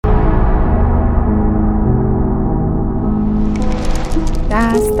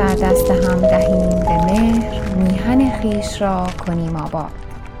دست در دست هم دهیم به مهر، میهن خویش را کنیم آباد.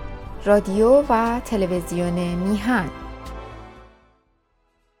 رادیو و تلویزیون میهن.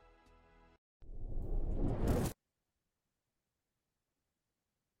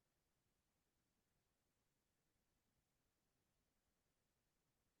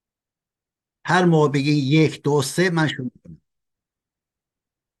 هر موقع بگی یک دو سه من شروع کنم.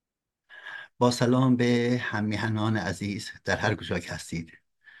 با سلام به هممیهنان عزیز در هر کجا که هستید.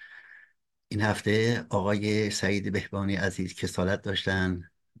 این هفته آقای سعید بهبانی عزیز کسالت داشتن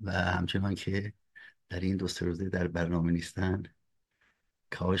و همچنان که در این دو سه روزه در برنامه نیستن،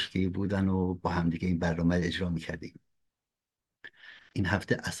 کاشکی بودن و با همدیگه این برنامه رو اجرا میکردیم. این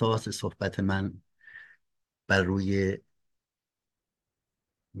هفته اساس صحبت من بر روی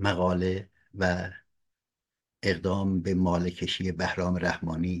مقاله و اقدام به مالکشی بهرام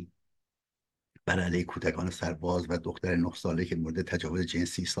رحمانی بر علیه کودکان سرباز و دختر 9 ساله که مورد تجاوز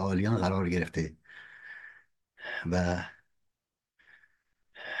جنسی سالیان قرار گرفته و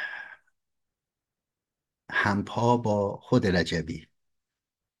همپا با خود رجوی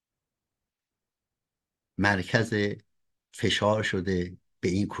مرکز فشار شده به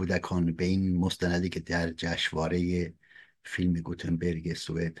این کودکان، به این مستندی که در جشنواره فیلم گوتنبرگ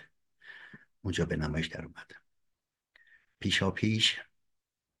سوئد اونجا به نمایش در اومد. پیشا پیش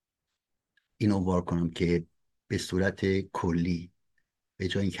این عنوان کنم که به صورت کلی به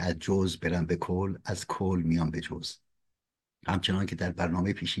جای اینکه از جز برم به کل، از کل میام به جز. همچنان که در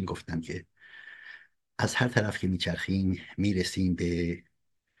برنامه پیشین گفتم که از هر طرف که میچرخیم میرسیم به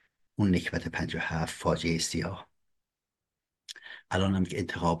اون نکبت 57 فاجعه سیاه. الان هم که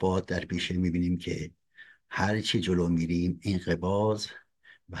انتخابات در پیشه میبینیم که هر چی جلو میریم انقباض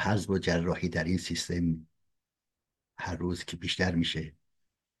و حذف و جراحی در این سیستم هر روز که بیشتر میشه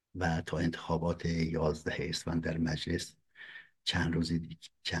و تا انتخابات 11 اسفند در مجلس چند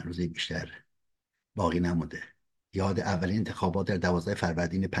روزی بیشتر باقی نمونده. یاد اولین انتخابات در 12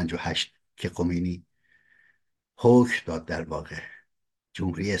 فروردین 58 که خمینی حکم داد، در واقع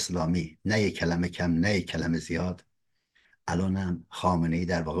جمهوری اسلامی، نه یک کلمه کم نه یک کلمه زیاد. الان هم خامنه‌ای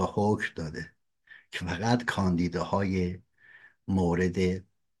در واقع حکم داده که فقط کاندیداهای مورد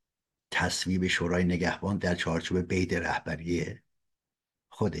تصویب شورای نگهبان در چارچوب بیت رهبری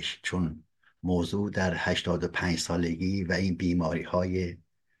خودش، چون موضوع در 85 سالگی و این بیماری های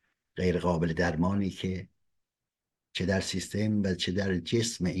غیر قابل درمانی که چه در سیستم و چه در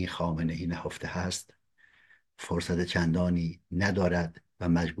جسم این خامنه‌ای نهفته هست فرصت چندانی ندارد و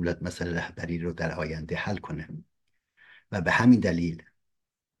مجبورت مسئله رهبری رو در آینده حل کنه. و به همین دلیل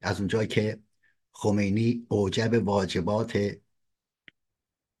از اونجایی که خمینی اوجب واجبات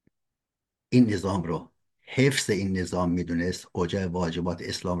این نظام رو حفظ این نظام میدونست، اوجب واجبات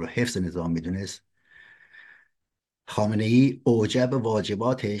اسلام رو حفظ نظام میدونست، خامنه ای اوجب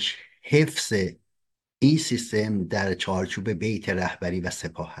واجباتش حفظ این سیستم در چارچوب بیت رهبری و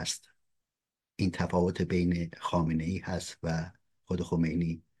سپاه هست. این تفاوت بین خامنه ای هست و خود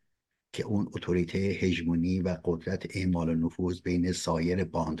خمینی که اون اتوریته هژمونی و قدرت اعمال و نفوذ بین سایر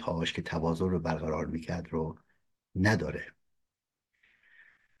باندهاش که توازن رو برقرار میکرد رو نداره.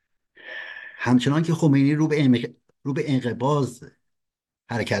 همچنان که خمینی رو به انقباض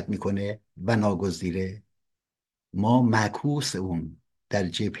حرکت میکنه و ناگزیره، ما معکوس اون در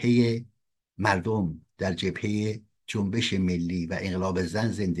جبهه مردم، در جبهه جنبش ملی و انقلاب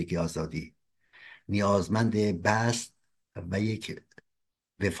زن، زندگی، آزادی نیازمند بست و یک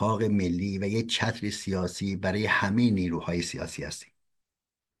وفاق ملی و یک چتر سیاسی برای همه نیروهای سیاسی هستیم،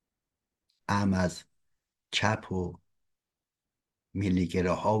 از چپ و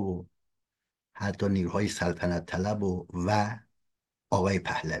ملیگراها و حتی نیروهای سلطنت طلب و آقای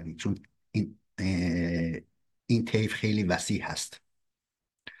پهلوی، چون این طیف خیلی وسیع هست،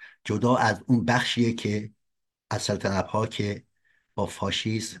 جدا از اون بخشیه که از سلطنت ها که با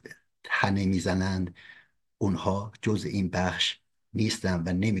فاشیسم تنه میزنند. اونها جز این بخش نیستن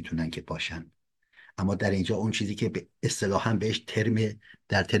و نمیتونن که باشن. اما در اینجا اون چیزی که به اصطلاحاً بهش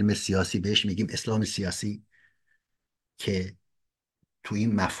در ترم سیاسی بهش میگیم اسلام سیاسی، که تو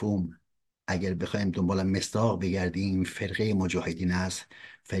این مفهوم اگر بخوایم دنبال مصداق بگردیم فرقه مجاهدین است.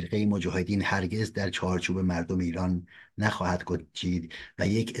 فرقه مجاهدین هرگز در چارچوب مردم ایران نخواهد گنجید و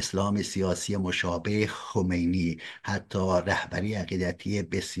یک اسلام سیاسی مشابه خمینی، حتی رهبری عقیدتی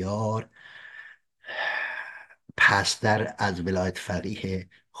بسیار پستر از ولایت فقیه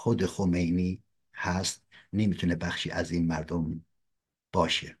خود خمینی هست، نمیتونه بخشی از این مردم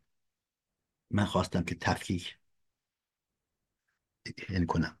باشه. من خواستم که تفکیک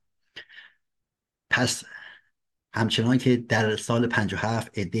کنم. پس همچنان که در سال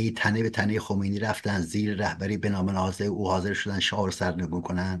 57 عده‌ای تنه به تنه خمینی رفتن زیر رهبری به نام نازل او حاضر شدن شاه رو سرنگون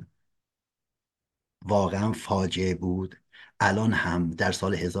کنن، واقعا فاجعه بود. الان هم در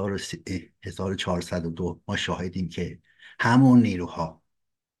سال 1402 ما شاهدیم که همون نیروها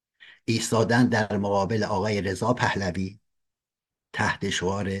ایستادن در مقابل آقای رضا پهلوی تحت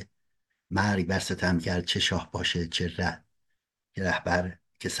شعار مرگ بر ستمگر، چه شاه باشه چه رهبر،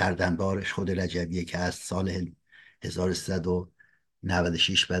 که سردمدارش خود رجویه که از سال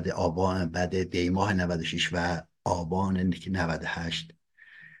 1396 بعد آبان، بعد دیماه 96 و آبان 98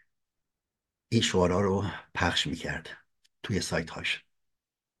 این شعارها رو پخش میکرد توی سایت هاش.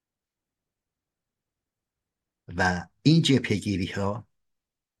 و این جبهه‌گیری ها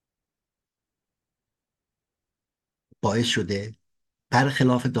باعث شده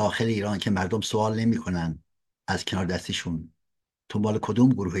برخلاف داخل ایران که مردم سوال نمیکنن از کنار دستیشون تو مال کدوم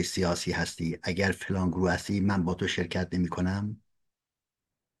گروه سیاسی هستی، اگر فلان گروه هستی من با تو شرکت نمی کنم،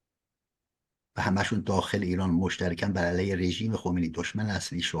 و همشون داخل ایران مشترکاً بر علیه رژیم خمینی دشمن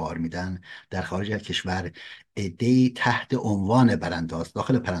اصلی شعار میدن. در خارج از کشور عده‌ای تحت عنوان برانداز،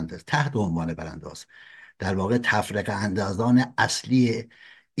 داخل پرانتز تحت عنوان برانداز، در واقع تفرقه اندازان اصلی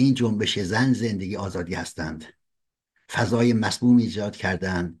این جنبش زن زندگی آزادی هستند، فضای مسموم ایجاد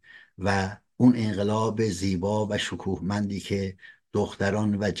کردند و اون انقلاب زیبا و شکوهمندی که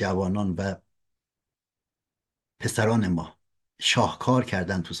دختران و جوانان و پسران ما شاهکار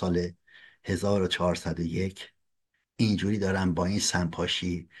کردن تو سال 1401، اینجوری دارن با این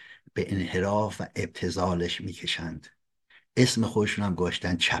سمپاشی به انحراف و ابتذالش میکشند. اسم خودشون هم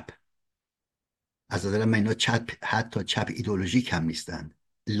گذاشتن چپ. از نظر من اینا چپ، حتی چپ ایدئولوژیک هم نیستند،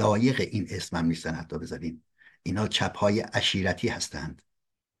 لایق این اسم هم نیستن حتی بذاریم. اینا چپ های عشیرتی هستند،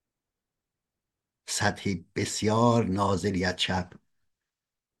 سطحی بسیار نازلیت چپ،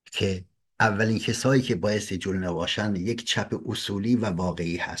 که اولین کسایی که باعث جلوه نباشند یک چپ اصولی و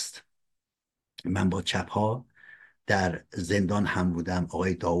واقعی هست. من با چپ ها در زندان هم بودم.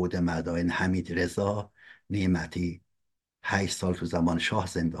 آقای داوود مدائن، حمید رضا نعمتی 8 سال تو زمان شاه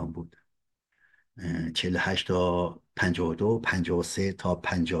زندان بود، 48 تا 52، 53 تا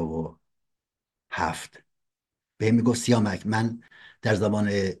 57. به میگفت سیامک من در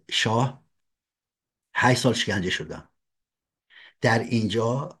زمان شاه 8 سال شکنجه شدم، در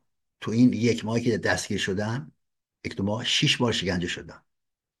اینجا تو این 1 ماهی که دستگیر شدم، 1-2 ماه 6 بار شکنجه شدم.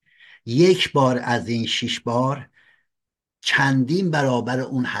 1 بار از این 6 بار چندین برابر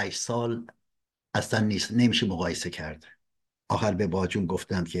اون 8 سال اصلا نیست، نمیشه مقایسه کرد. آخر به باجون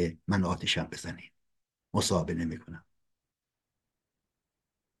گفتم که من آتیشم بزنید، مصاحبه نمیکنم.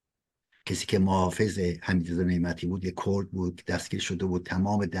 کسی که محافظ حمیدرضا نعمتی بود یک کرد بود، دستگیر شده بود،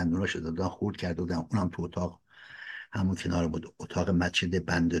 تمام دندوناشو دادن خورد کرده بودن، اونم تو اتاق همون کنار بود، اتاق مسجد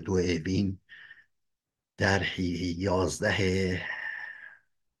بند 2 اوین، در 11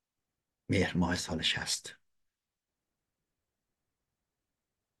 مهر ماه سال 60.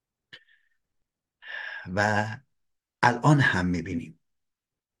 و الان هم میبینیم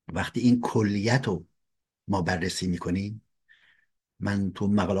وقتی این کلیت رو ما بررسی میکنیم. من تو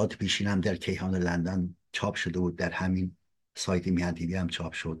مقالات پیشینم در کیهان لندن چاپ شده بود، در همین سایت میهن تیوی هم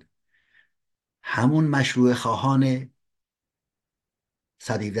چاپ شد. همون مشروع خواهان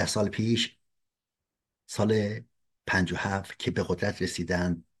 117 سال پیش، سال 57 که به قدرت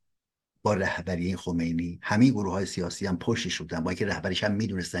رسیدن با رهبری خمینی، همین گروه های سیاسی هم پشتش بودن، با اینکه رهبریش هم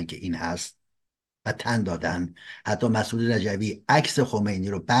میدونستن که این هست و تن دادن. حتی مسعود رجوی عکس خمینی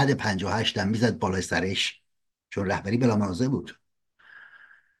رو بعد 58 هم میزد بالای سرش، چون رهبری بلا منازع بود.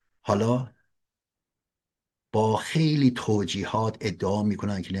 حالا با خیلی توجیهات ادعا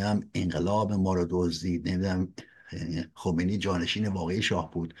میکنن که نمیدونم انقلاب ما رو دزدید، نمیدونم خمینی جانشین واقعی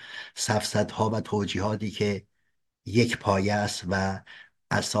شاه بود. سفسطها و توجیهاتی که یک پایه است و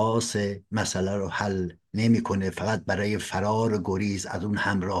اساس مسئله رو حل نمیکنه، فقط برای فرار و گریز از اون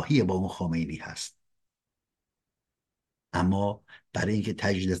همراهی با اون خمینی هست. اما برای اینکه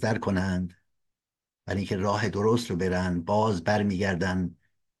تجدید نظر کنند، برای اینکه راه درست رو برن، باز برمیگردن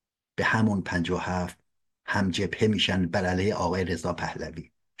به همون 57، هم جبهه میشن بر علیه آقای رضا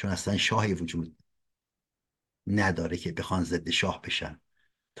پهلوی، چون اصلا شاهی وجود نداره که بخوان ضد شاه بشن.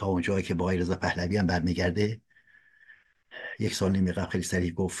 تا اونجایی که با آقای رضا پهلوی هم برمیگرده، 1 سال نیم قبل خیلی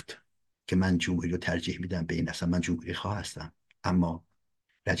صریح گفت که من جمهوری رو ترجیح میدم به این، اصلا من جمهوری خواه هستم. اما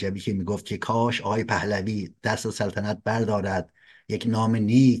رجبی که میگفت که کاش آقای پهلوی دست سلطنت بردارد، یک نام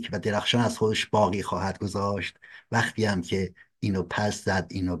نیک و درخشان از خودش باقی خواهد گذاشت، وقتی هم که اینو پس زد،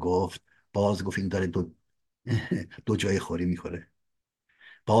 اینو گفت، باز گفت این داره دو جای خوری میخوره.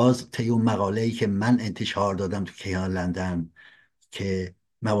 باز طی اون مقاله‌ای که من انتشار دادم تو کیهان لندن که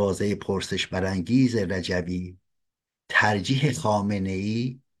مواضع پرسش برانگیز رجبی ترجیح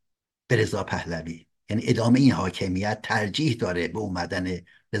خامنه‌ای به رضا پهلوی، یعنی ادامه این حاکمیت ترجیح داره به اومدن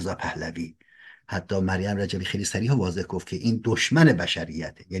رضا پهلوی. حتی مریم رجوی خیلی صریح و واضح گفت که این دشمن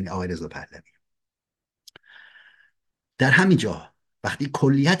بشریته، یعنی آقای رضا پهلوی. در همین جا وقتی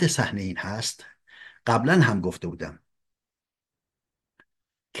کلیت صحنه این هست، قبلا هم گفته بودم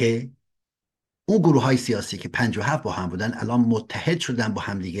که اون گروه های سیاسی که 57 با هم بودن الان متحد شدن با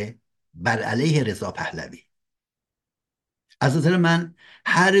هم دیگه بر علیه رضا پهلوی. از نظر من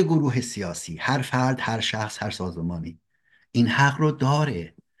هر گروه سیاسی، هر فرد، هر شخص، هر سازمانی این حق رو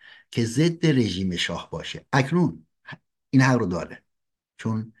داره که ضد رژیم شاه باشه. اکنون این حق رو داره،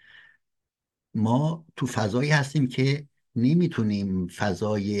 چون ما تو فضایی هستیم که نمیتونیم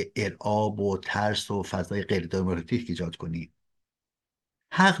فضای ارعاب و ترس و فضای غیر دموکراتیک ایجاد کنیم.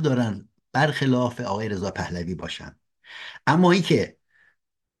 حق دارن برخلاف آقای رضا پهلوی باشن. اما این که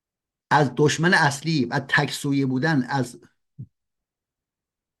از دشمن اصلی و تکسویه بودن، از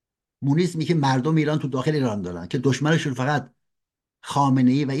مونیسمی که مردم ایران تو داخل ایران دارن که دشمنشون فقط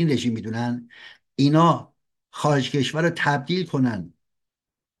خامنه‌ای و این رژیم میدونن، اینا خارج کشور رو تبدیل کنن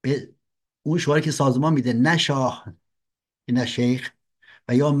به اون شعاری که سازمان میده، نه شاه نه شیخ،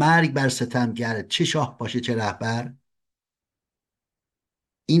 و یا مرگ بر ستمگر، چه شاه باشه چه رهبر.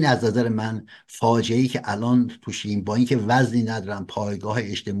 این از نظر من فاجعه‌ای که الان توشیم، با اینکه وزنی ندارن، پایگاه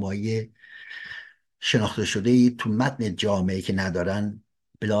اجتماعی شناخته شده ای تو متن جامعه که ندارن،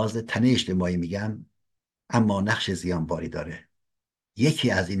 به لحاظ تنه اجتماعی میگم، اما نقش زیانباری داره.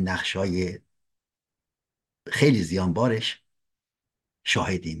 یکی از این نقش‌های خیلی زیانبارش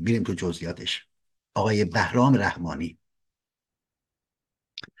شاهدیم، میریم تو جزئیاتش. آقای بهرام رحمانی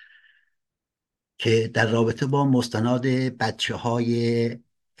که در رابطه با مستند بچه های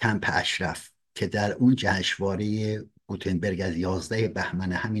کمپ اشرف که در اون جشنواره گوتنبرگ از 11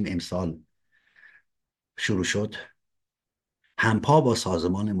 بهمن همین امسال شروع شد، همپا با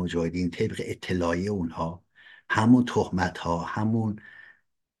سازمان مجاهدین طبق اطلاعیه اونها، همون تهمت ها، همون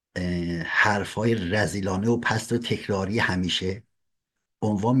حرف های رذیلانه و پست و تکراری همیشه،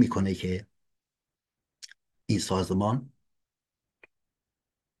 عنوان میکنه که این سازمان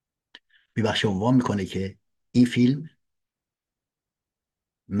عنوان میکنه که این فیلم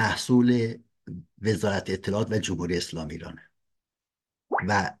محصول وزارت اطلاعات و جمهوری اسلامی ایرانه.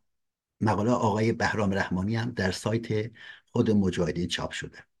 و مقاله آقای بهرام رحمانی هم در سایت خود مجاهدین چاپ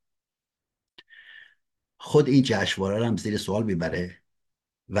شده. خود این جشنواره رو هم زیر سوال میبره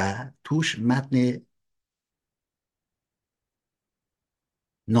و توش متن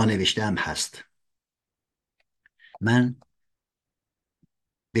نانوشته هم هست. من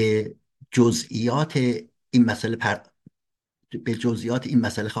به جزئیات این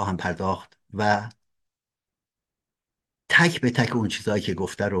مسئله خواهم پرداخت و تک به تک اون چیزهایی که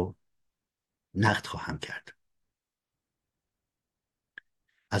گفته رو نقد خواهم کرد.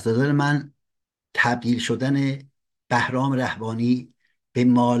 از نظر من تبدیل شدن بهرام رحمانی به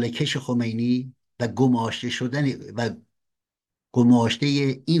مالکش خمینی و گماشته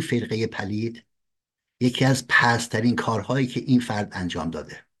این فرقه پلید یکی از پست‌ترین کارهایی که این فرد انجام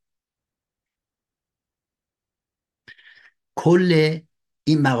داده. کل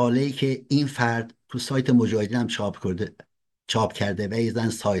این مقاله‌ای که این فرد تو سایت مجاهدین هم چاپ کرده و ایزن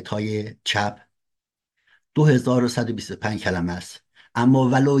سایت های چپ 2125 کلمه است، اما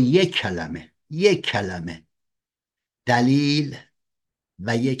ولو یک کلمه دلیل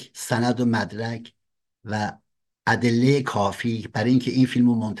و یک سند و مدرک و ادله کافی برای اینکه این فیلم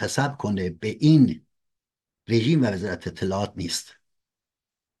رو منتسب کنه به این رژیم و وزارت اطلاعات نیست.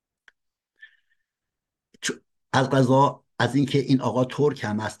 از قضا از اینکه این آقا ترک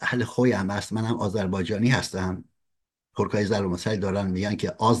هم است، اهل خوی هم است، منم آذربایجانی هستم، ترکای زر و مثل دارن میگن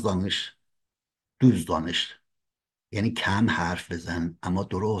که آز دانش دوز دانش، یعنی کم حرف بزن اما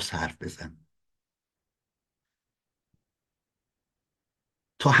درست حرف بزن.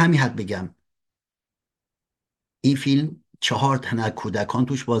 تا همین حد بگم این فیلم 4 تن از کودکان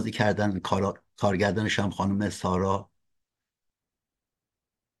توش بازی کردن، کارگردانش هم خانم سارا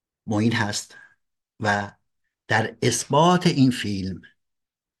معین هست. و در اثبات این فیلم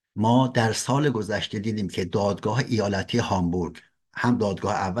ما در سال گذشته دیدیم که دادگاه ایالتی هامبورگ، هم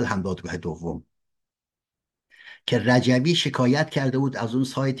دادگاه اول هم دادگاه دوم، که رجوی شکایت کرده بود از اون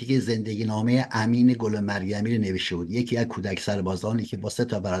سایتی که زندگی نامه امین گل مریمی رو نوشته بود، یکی از کودک سربازانی که با 3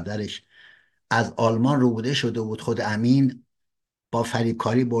 تا برادرش از آلمان روبوده شده بود. خود امین با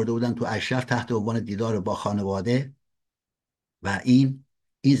فریبکاری برده بودن تو اشرف تحت عنوان دیدار با خانواده و این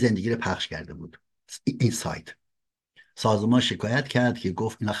زندگی رو پخش کرده بود. این سایت سازمان شکایت کرد که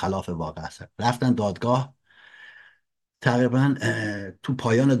گفت اینا خلاف واقع است. رفتن دادگاه، تقریبا تو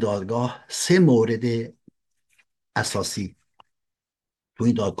پایان دادگاه 3 مورد اساسی تو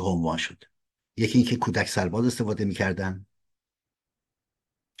این دادگاه عنوان شد. یکی اینکه کودک سرباز استفاده میکردن،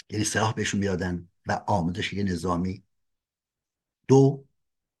 یعنی سلاح بهشون میدادن و آموزش نظامی. دو،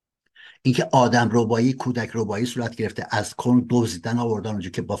 اینکه آدم ربایی، کودک ربایی صورت گرفته، از کن دزدیدن آوردن اونجا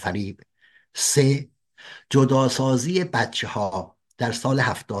که با فریب. سه، جداسازی بچه ها در سال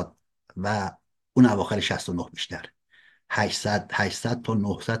 70 و اون اواخر 69 بیشتر 800 تا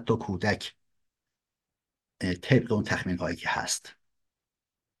 900 تا کودک طبق اون تخمین هایی که هست،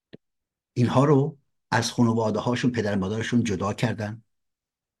 اینها رو از خانواده هاشون، پدر مادرشون جدا کردن.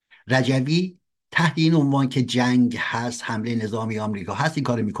 رجوی تحت این عنوان که جنگ هست، حمله نظامی آمریکا هست، این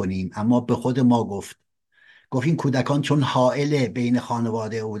کار میکنیم، اما به خود ما گفت این کودکان چون حائل بین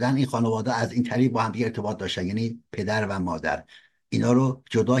خانواده بودن، این خانواده از این طریق با هم دیگه ارتباط داشتن، یعنی پدر و مادر، اینا رو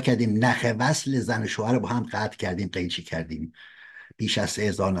جدا کردیم، نخ وصل زن و شوهر رو با هم قطع کردیم، قیچی کردیم. بیش از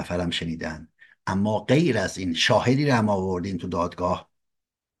 3000 نفرم شنیدن. اما غیر از این شاهدی رو هم آوردیم تو دادگاه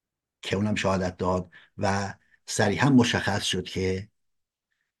که اونم شهادت داد و صریحا مشخص شد که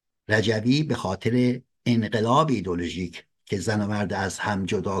رجوی به خاطر انقلاب ایدئولوژیک که زن و مرد از هم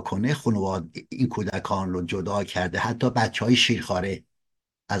جدا کنه، خانواده این کودکان رو جدا کرده، حتی بچه های شیرخواره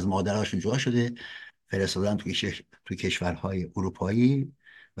از مادراشون جدا شده، فرستادن توی کشورهای اروپایی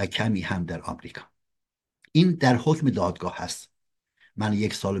و کمی هم در آمریکا. این در حکم دادگاه هست. من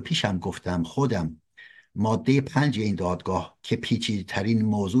 1 سال پیش هم گفتم خودم ماده 5 این دادگاه که پیچیده ترین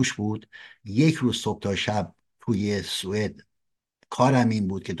موضوعش بود، 1 روز صبح تا شب توی سوئد کارم این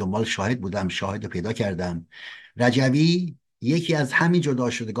بود که دنبال شاهد بودم، شاهد رو پیدا کردم. رجوی یکی از همین جدا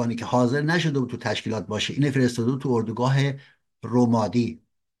شدگانی که حاضر نشده بود تو تشکیلات باشه، این فرستاده تو اردوگاه رمادی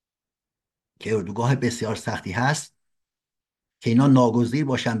که اردوگاه بسیار سختی هست که اینا ناگزیر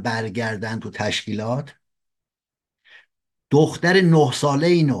باشن برگردن تو تشکیلات. دختر 9 ساله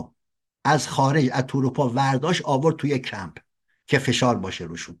اینو از خارج، از اروپا ورداش آورد توی کمپ که فشار باشه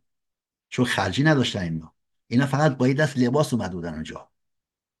روشون، چون خرجی نداشتن اینا فقط با یه دست لباس اومد بودن اونجا.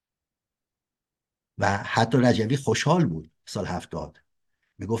 و حتی رجوی خوشحال بود سال 70،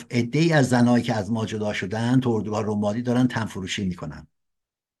 میگفت عده‌ای از زنایی که از ما جدا شدن تو اردوگاه رمادی دارن تنفروشی میکنن.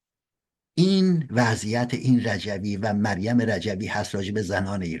 این وضعیت این رجوی و مریم رجوی هست راجع به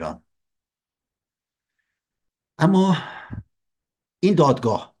زنان ایران. اما این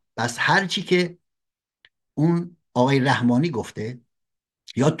دادگاه بس هرچی که اون آقای رحمانی گفته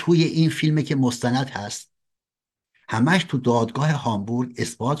یا توی این فیلمی که مستند هست، همش تو دادگاه هامبورگ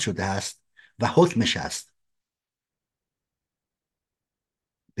اثبات شده است و حکمش است.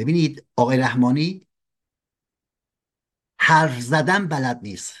 ببینید آقای رحمانی حرف زدن بلد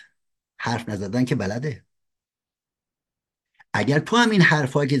نیست، حرف نزدن که بلده. اگر تو هم این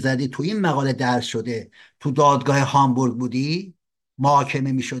حرفایی که زدی تو این مقاله درس شده تو دادگاه هامبورگ بودی،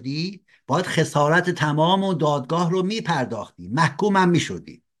 محاکمه می شدی، باید خسارت تمام و دادگاه رو می پرداختی، محکوم هم می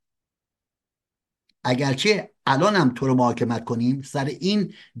شدی. اگرچه الان هم تو رو محاکمت کنیم سر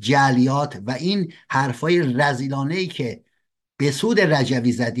این جعلیات و این حرفای رذیلانه‌ای که به سود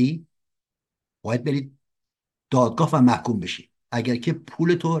رجوی زدی، باید برید دادگاه و محکوم بشی، اگر که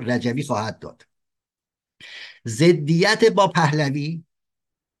پول تو رجوی خواهد داد. ضدیت با پهلوی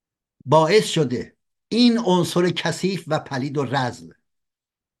باعث شده این عنصر کثیف و پلید و رذل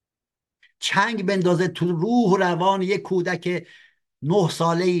چنگ بندازه تو روح و روان یک کودک 9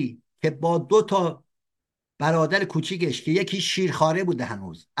 ساله‌ای که با 2 تا برادر کوچیکش که یکی شیرخواره بوده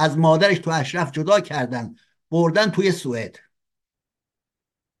هنوز، از مادرش تو اشرف جدا کردن، بردن توی سوئد.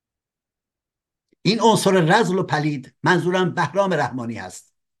 این عنصر رذل و پلید، منظورم بهرام رحمانی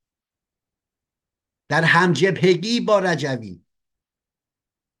هست، در همجبهگی با رجوی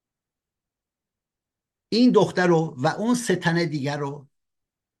این دختر رو و اون 3 تن دیگر رو،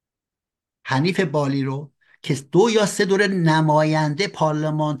 حنیف بالی رو که 2 یا 3 دوره نماینده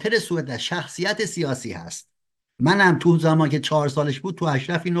پارلمانتر سوئد، شخصیت سیاسی هست. منم تو زمان که 4 سالش بود تو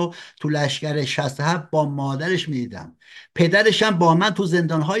اشرف اینو تو لشکر 67 با مادرش میدیدم. پدرش هم با من تو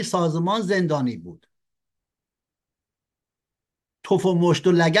زندانهای سازمان زندانی بود، توف و مشت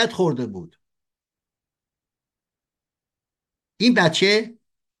و لگد خورده بود. این بچه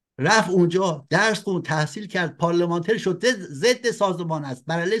رفت اونجا درس خوند، تحصیل کرد، پارلمانتر شد، ضد سازمان است،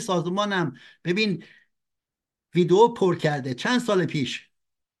 بر علیه سازمان هم ببین ویدیو پر کرده چند سال پیش.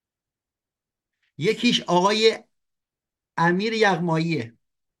 یکیش آقای امیر یغماییه،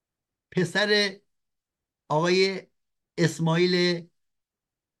 پسر آقای اسماعیل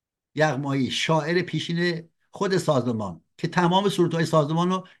یغمایی، شاعر پیشین خود سازمان که تمام سرودهای سازمان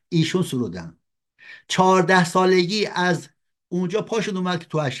رو ایشون سرودن. 14 سالگی از اونجا پاشون اومد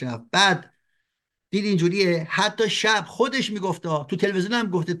تو اشرف، بعد دید اینجوریه، حتی شب خودش میگفته، تو تلویزیون هم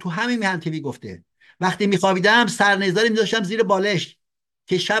گفته، تو همین میهن تیوی گفته وقتی میخوابیدم سرنیزاری میذاشتم زیر بالشت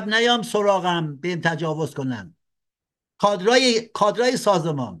که شب نیام سراغم بهم تجاوز کنن. کادرای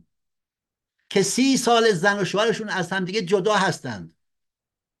سازمان که 30 سال زن و شوهرشون از هم دیگه جدا هستند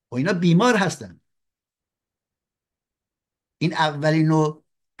و اینا بیمار هستند. این اولین و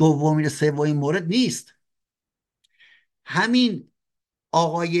دومین و سومین مورد نیست. همین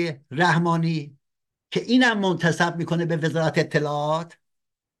آقای رحمانی که اینم منتسب میکنه به وزارت اطلاعات،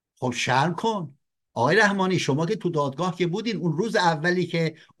 خب شرم کن. آقای رحمانی شما که تو دادگاه که بودین اون روز اولی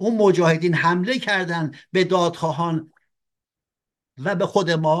که اون مجاهدین حمله کردن به دادخواهان و به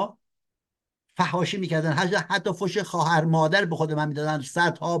خود ما، فحاشی میکردن، حتی فوش خواهر مادر به خود من میدادن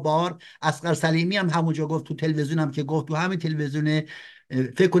صدها بار. اصغر سلیمی هم همونجا گفت، تو تلویزیون هم که گفت، تو همین تلویزیون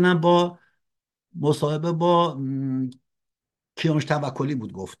فکر کنم با مصاحبه با کیانوش توکلی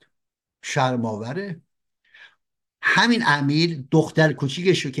بود، گفت شرم آوره. همین امیر دختر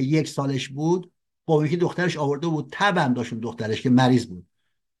کوچیکش رو که 1 سالش بود با اینکه دخترش آورده بود تبم داشت، دخترش که مریض بود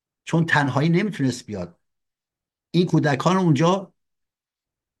چون تنهایی نمیتونست بیاد، این کودکان اونجا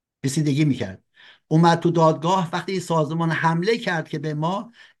رسیدگی میکرد. اومد تو دادگاه وقتی این سازمان حمله کرد که به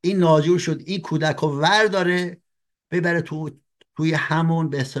ما، این ناجور شد این کودک رو ور داره ببره توی همون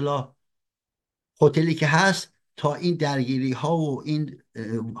به اصطلاح هتلی که هست تا این درگیری ها و این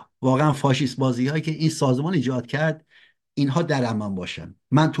واقعا فاشیست بازی هایی که این سازمان ایجاد کرد اینها در امان باشن.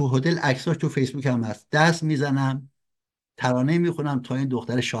 من تو هتل عکساش تو فیسبوک هم هست، دست میزنم ترانه میخونم تا این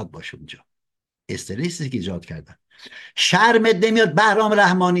دختر شاد باشه اونجا. استرسی که ایجاد کردن. شرمت نمیاد بهرام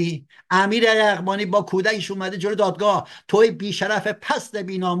رحمانی؟ امیر رحمانی با کودکش اومده جلوی دادگاه، توی بیشرف پست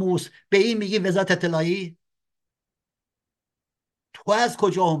بیناموس به این میگی وزارت اطلاعی؟ تو از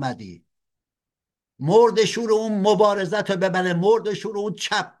کجا اومدی؟ مرد شور اون مبارزت رو ببره، مرد شور اون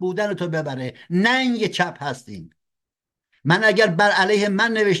چپ بودن تو ببره. ننگ چپ هستین. من اگر بر علیه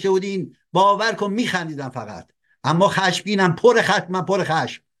من نوشته بودین باور کن میخندیدم فقط، اما خشمگینم، پر خشم، پر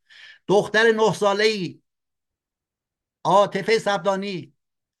خشم. دختر 9 ساله‌ای عاطفه صفدانی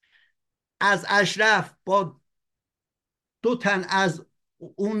از اشرف با 2 تن از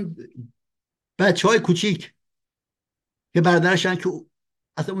اون بچه های کوچیک که برادرشن که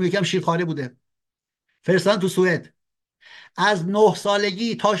اصلا اون یکم شیرخواره بوده فرستادن تو سوئد، از 9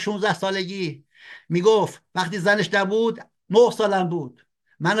 سالگی تا 16 سالگی میگفت وقتی زنش نبود 9 سالم بود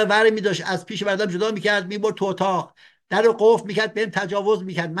منو ور میداشت از پیش برادرم جدا میکرد میبرد تو اتاق، در رو قفل میکرد بهم تجاوز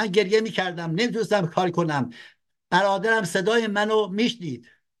میکرد. من گریه میکردم نمیتونستم کاری کنم، برادرم صدای منو میشنید.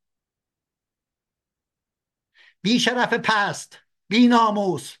 بی شرف پست، بی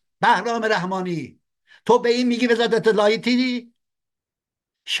ناموس بهرام رحمانی، تو به این میگی وزارت اطلاعاتی؟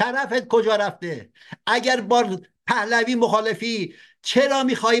 شرفت کجا رفته؟ اگر با پهلوی مخالفی چرا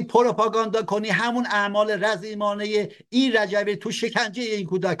میخوایی پروپاگاندا کنی همون اعمال رزیمانه این رجوی، تو شکنجه این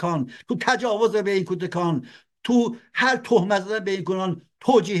کودکان، تو تجاوز به این کودکان، تو هر تهمت زدن به این کودکان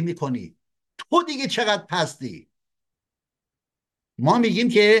توجیه میکنی؟ تو دیگه چقدر پستی؟ ما میگیم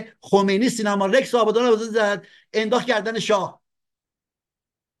که خمینی سینما رکس آبادان رو زد انداخت گردن شاه،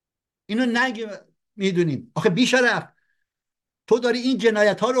 اینو ننگ میدونیم. آخه بیشرف تو داری این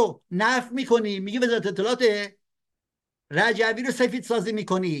جنایت ها رو نفی میکنی، میگی وزارت اطلاعات، رجوی رو سفید سازی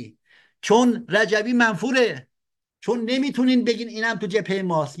میکنی چون رجوی منفوره، چون نمیتونین بگین اینم تو جبهه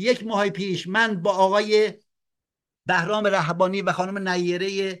ماست. 1 ماه پیش من با آقای بهرام رحمانی و خانم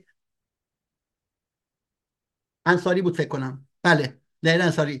نیره انصاری بود فکر کنم، بله نیره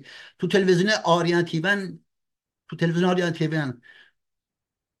انصاری، تو تلویزیون آریان تیون،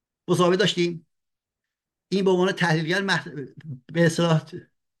 مصاحبه داشتیم. این به عنوان تحلیلگر به اصطلاح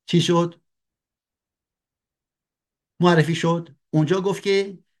چی شد، معرفی شد. اونجا گفت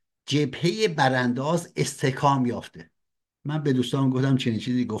که جبهه برانداز استحکام یافته. من به دوستان گفتم چنین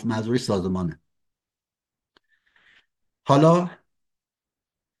چیزی گفت، منظورش سازمانه. حالا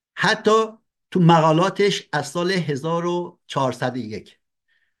حتی تو مقالاتش از سال 1401،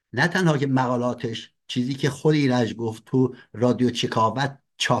 نه تنها که مقالاتش چیزی که خود ایرج گفت تو رادیو چکاوت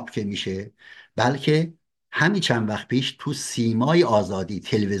چاپ که میشه، بلکه همین چند وقت پیش تو سیمای آزادی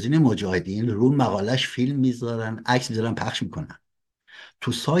تلویزیون مجاهدین رو مقالش فیلم میذارن، عکس میذارن، پخش میکنن.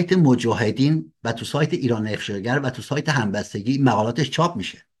 تو سایت مجاهدین و تو سایت ایران افشاگر و تو سایت همبستگی مقالاتش چاپ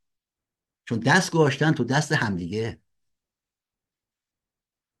میشه، چون دست گذاشتن تو دست همدیگه.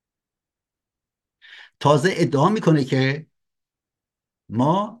 تازه ادعا میکنه که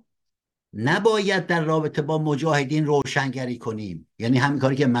ما نباید در رابطه با مجاهدین روشنگری کنیم، یعنی همین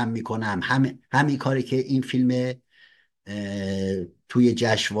کاری که من میکنم، همین کاری که این فیلم توی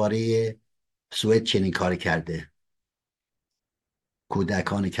جشنواره سوئد چنین کاری کرده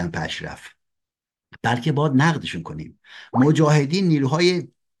کودکان کم پیشرفت، بلکه باید نقدشون کنیم. مجاهدین نیروهای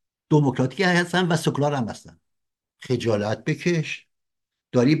دموکراتیک هستن و سکولار هم هستن. خجالت بکش،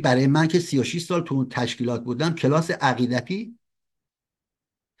 داری برای من که 36 سال تو اون تشکیلات بودم کلاس عقیدتی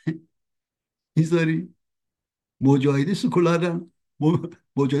میذاری؟ مجاهدین سکولارن،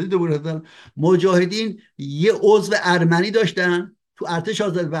 مجاهدین دموکراتن. مجاهدین یه عضو ارمنی داشتن تو ارتش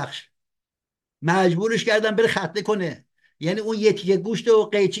آذربخش، مجبورش کردن بره ختنه کنه، یعنی اون یه تیکه گوشت رو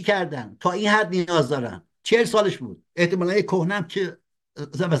قیچی کردن، تا این حد نیاز دارن. 40 سالش بود، احتمالا یه کهنم که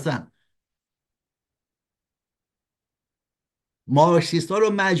مثلا مارکسیستا رو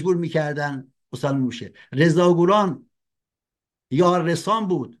مجبور میکردن مثلا موشه. رضاگوران یار رسان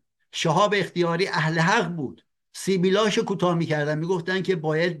بود، شهاب اختیاری اهل حق بود، سیبیلاشو کوتاه میکردن، میگفتن که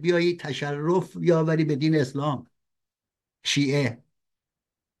باید بیایی تشرف بیاوری به دین اسلام. شیعه،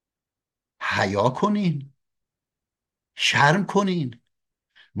 حیا کنین، شرم کنین،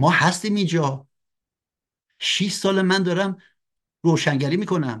 ما هستیم اینجا. 6 سال من دارم روشنگری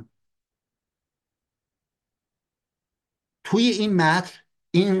میکنم. توی این متن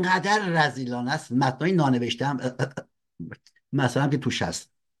اینقدر رذیلانه است، متنای نانوشته هم مثلا که توش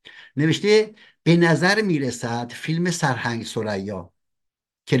هست نوشته به نظر میرسد فیلم سرهنگ ثریا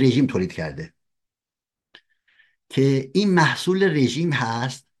که رژیم تولید کرده، که این محصول رژیم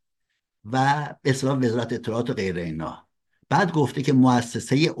هست و به اصطلاح وزارت اطلاعات و غیره اینا. بعد گفته که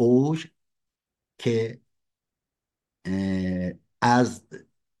مؤسسه اوج که از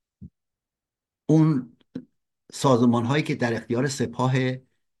اون سازمان هایی که در اختیار سپاه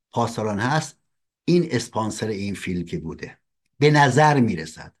پاسداران هست، این اسپانسر این فیلم که بوده به نظر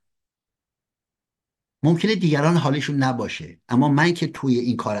میرسد. ممکنه دیگران حالشون نباشه، اما من که توی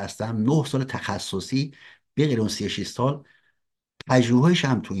این کار هستم 9 سال تخصصی به غیر اون 36 سال پژوهش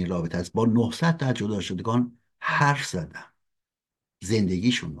هم تو این رابطه است. با 900 تا جدا شدگان حرف زدم،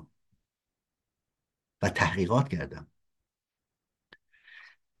 زندگیشون رو و تحقیقات کردم.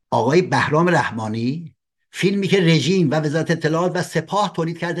 آقای بهرام رحمانی فیلمی که رژیم و وزارت اطلاعات و سپاه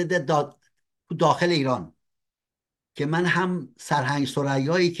تولید کرده تو داخل ایران، که من هم سرهنگ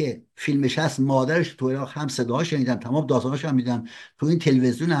ثریایی که فیلمش هست مادرش تو عراق هم صداهاش شنیدم، تمام داستاناش هم دیدم، تو این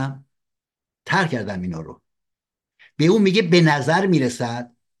تلویزیونم تر کردم اینا رو. به اون میگه به نظر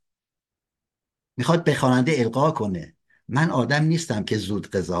میرسد، میخواد به خواننده القا کنه من آدم نیستم که زود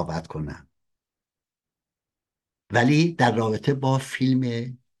قضاوت کنم، ولی در رابطه با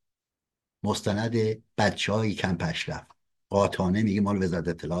فیلم مستند بچه های کم پیشرفت قاطعانه میگه مال وزارت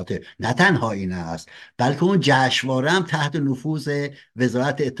اطلاعات. نه تنها این است، بلکه اون جشنواره هم تحت نفوذ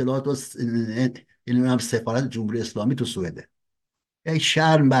وزارت اطلاعات و هم سفارت جمهوری اسلامی تو سوئده. ای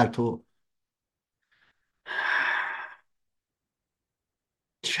شرم بر تو،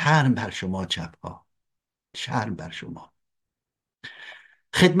 شرم بر شما چپ ها، شرم بر شما.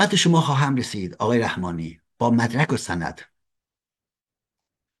 خدمت شما خواهم رسید آقای رحمانی با مدرک و سند.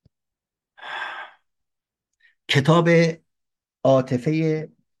 کتاب عاطفه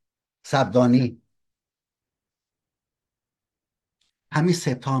سبدانی همین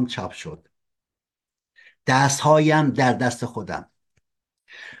سپتامبر چاپ شد. دستهایم در دست خودم.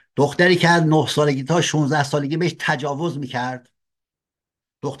 دختری که از 9 سالگی تا 16 سالگی بهش تجاوز میکرد،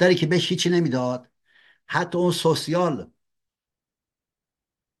 دختری که بهش هیچی نمیداد، حتی اون سوسیال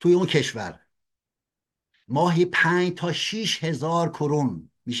توی اون کشور ماهی 5 تا 6 هزار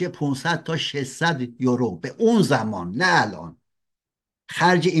کرون، میشه 500 تا 600 یورو به اون زمان، نه الان،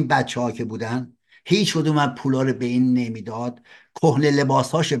 خرج این بچه ها که بودن. هیچ کدوم از پولا رو به این نمیداد، کهنه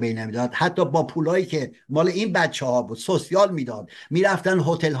لباسهاش به این نمیداد، حتی با پولایی که مال این بچه ها بود سوسیال میداد. میرفتن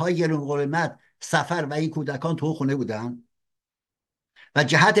هتل های گرون قیمت سفر و این کودکان تو خونه بودن. و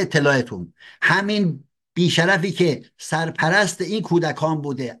جهت اطلاعتون، همین بیشرفی که سرپرست این کودکان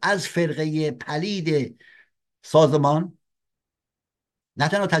بوده از فرقه پلید سازمان، نه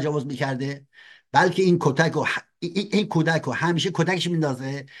تنها تجاوز میکرده، بلکه این کودک رو همیشه کتکش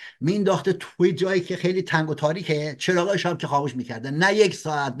مینداخته توی جایی که خیلی تنگ و تاریکه، چراغاش هم که خاموش میکرده، نه 1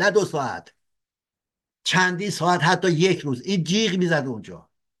 ساعت نه 2 ساعت، چندین ساعت، حتی 1 روز این جیغ میزد اونجا.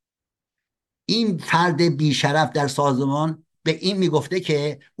 این فرد بیشرف در سازمان به این میگفته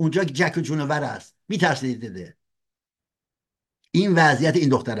که اونجا جک و جونور است، میترسیده. این وضعیت این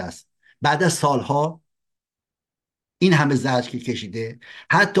دختر است. بعد از سالها این همه زجر که کشیده،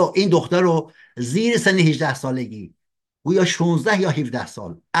 حتی این دختر رو زیر سن 18 سالگی گویا 16 یا 17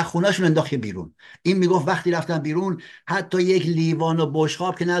 سال از خونه‌شون انداخت بیرون. این میگفت وقتی رفتم بیرون حتی یک لیوان و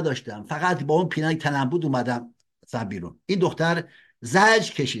بشقاب که نداشتم، فقط با اون پینک تنبود اومدم بیرون. این دختر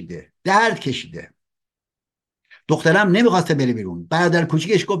زجر کشیده، درد کشیده. دخترم نمیخواسته بره بیرون. برادر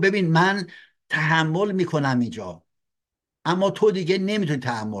کوچیکش گفت ببین من تحمل میکنم اینجا، اما تو دیگه نمیتونی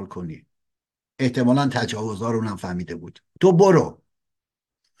تحمل کنی. احتمالاً تجاوزها رو اونم فهمیده بود. تو برو.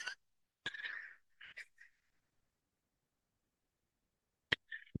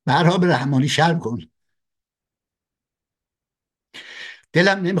 بهرام رحمانی شرم کن.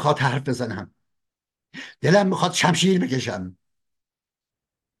 دلم نمیخواد حرف بزنم، دلم میخواد شمشیر بکشم.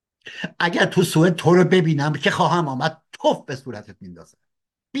 اگر تو سوئد تو رو ببینم که خواهم آمد توف به صورتت میندازم.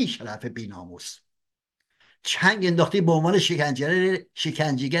 بی شرف بی ناموس، چنگ انداختی به عنوان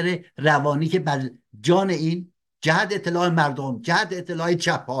شکنجهگر روانی که بر جان این جهت اطلاع مردم، جهت اطلاع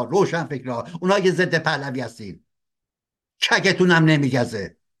چپ ها، روشن فکرها، اونایی که ضد پهلوی هستین. چکتون هم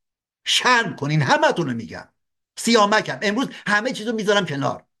نمیگزه. شرم کنین، همتون رو میگم. سیامکم امروز همه چیزو میذارم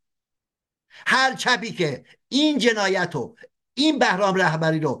کنار. هر چپی که این جنایت رو، این بهرام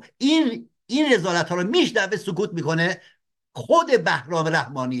رهبری رو، این رذالت ها رو میشنوه سکوت میکنه. خود بهرام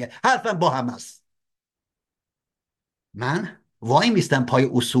رحمانیه، حرفم با هم است. من وای میستم پای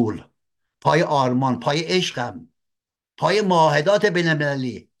اصول، پای آرمان، پای عشقم، پای معاهدات بین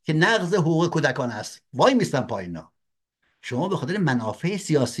المللی که نقض حقوق کودکان است. وای میستم پای اینا. شما به خاطر منافع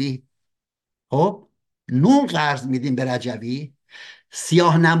سیاسی خب نون قرض میدین به رجوی،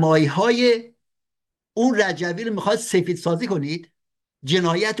 سیاه نمایی های اون رجوی رو میخواد سفید سازی کنید،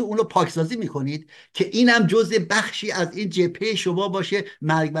 جنایت اون رو پاکسازی میکنید که اینم جزء بخشی از این جبهه شما باشه.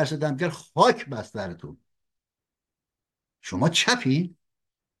 مرگ بر ستمگر، خاک بسترتون. شما چپین،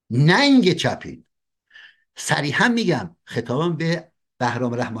 ننگ چپین. صریحا میگم، خطابم به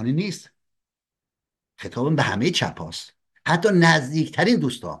بهرام رحمانی نیست، خطابم به همه چپاست، حتی نزدیکترین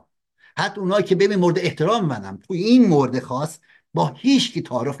دوستان، حتی اونایی که ببین مورد احترام منم تو این مورد خاص با هیچ کی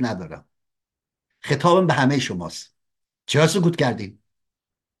تعارف ندارم. خطابم به همه شماست. چرا سکوت کردین؟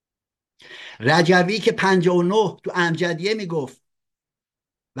 رجوی که 59 تو امجدیه میگفت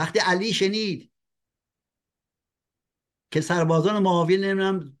وقتی علی شنید که سربازان معاویه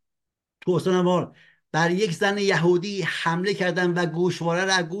نمیدونم تو حسن بر یک زن یهودی حمله کردن و گوشواره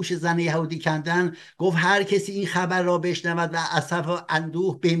را از گوش زن یهودی کندن، گفت هر کسی این خبر را بشنود و اسف و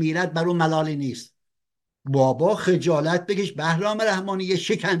اندوه بمیرد بر او ملالی نیست. بابا خجالت بکش بهرام رحمانی، یه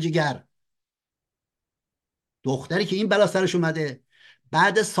شکنجهگر. دختری که این بلا سرش اومده،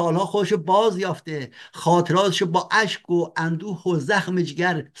 بعد سالها خودشو باز یافته، خاطراتشو با اشک و اندوه و زخم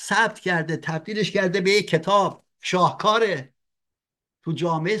جگر ثبت کرده، تبدیلش کرده به یک کتاب شاهکاره. تو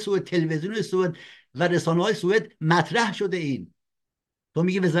جامعه سوئد، تلویزیون سوئد و رسانه های سوئد مطرح شده. این تو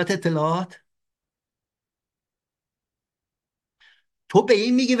میگی وزارت اطلاعات؟ تو به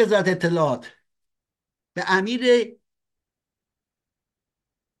این میگی وزارت اطلاعات؟ به امیر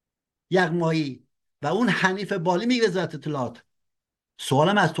یغمایی و اون حنیف بالی میگی وزارت اطلاعات؟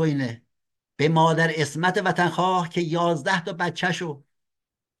 سوالم از تو اینه، به مادر اسمت وطنخواه که 11 تا بچهشو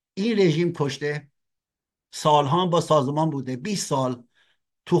این رژیم کشته، سالها با سازمان بوده، 20 سال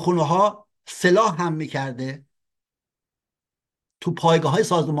تو خونه ها سلاح هم میکرده، تو پایگاه های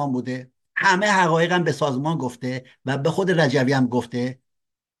سازمان بوده، همه حقایق هم به سازمان گفته و به خود رجوی هم گفته،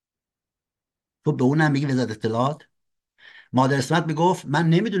 تو به اونم میگی وزارت اطلاعات؟ مادر اسمت میگفت من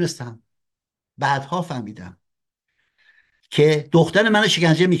نمیدونستم، بعدها فهمیدم که دختر منو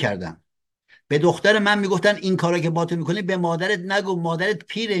شکنجه میکردن. به دختر من میگفتن این کارا که با تو میکنی به مادرت نگو، مادرت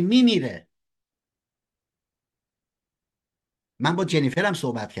پیره میمیره. من با جنیفرم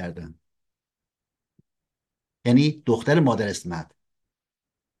صحبت کردم، یعنی دختر مادر اسمت.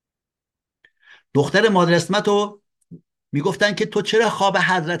 دختر مادر اسمت رو میگفتن که تو چرا خواب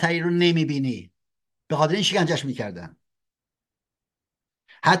حضرت علی رو نمیبینی، به خاطر این شکنجهش میکردن.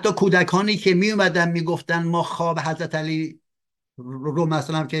 حتی کودکانی که میومدن میگفتن ما خواب حضرت علی رو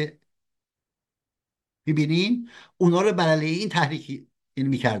مثلا که میبینیم، اونا رو بر علیه این تحریک این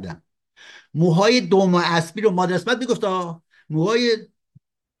میکردن. موهای دوم اسبی رو مادر اسمت میگفت، موهای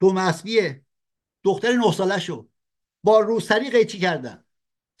دوم اسبی دختر 9 ساله شو با روسری قیچی کردن.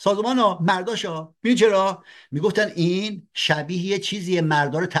 سازمان ها مرداشا ببین چرا میگفتن این شبیه یه چیزی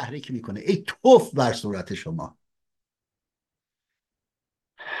مردا رو تحریک میکنه. ای توف بر صورت شما.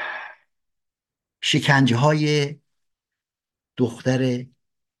 شکنجه های دختر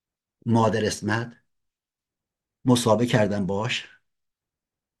مادر اسمت مسابقه کردن باش،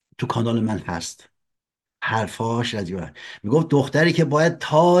 تو کانال من هست حرفاش. رجوی میگفت دختری که باید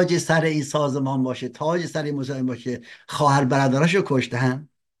تاج سر این سازمان باشه، تاج سر این مزاحم باشه، خواهر برادراشو کشتن.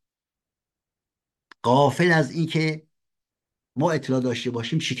 غافل از اینکه ما اطلاع داشته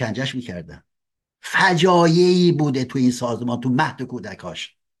باشیم شکنجهش میکردن. فجایعی بوده تو این سازمان، تو مهد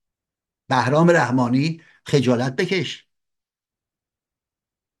کودکاش. بهرام رحمانی خجالت بکش.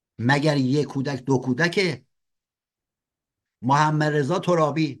 مگر یک کودک دو کودکه؟ محمد رضا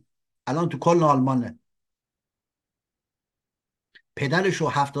ترابی الان تو کل آلمانه، پدرشو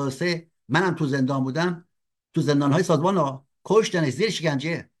 73، منم تو زندان بودم، تو زندان های سازمان ها کشتنش زیر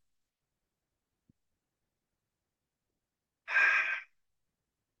شکنجه.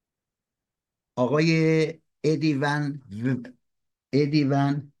 آقای ادی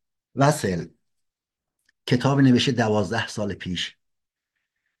ون وسل کتاب نوشته 12 سال پیش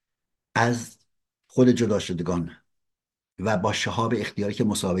از خود جدا شدگان و با شهاب اختیاری که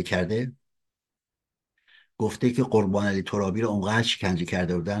مصاحبه کرده، گفته که قربان علی ترابی رو اونقدر شکنجه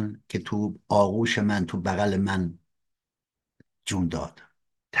کرده بودن که تو آغوش من، تو بغل من جون داد،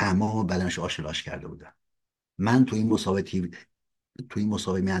 تمام بدنش آشلاش کرده بودن. من تو این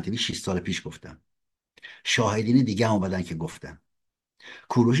مسابقه میهن تیوی 6 سال پیش گفتم. شاهدین دیگه هم اومدن که گفتن.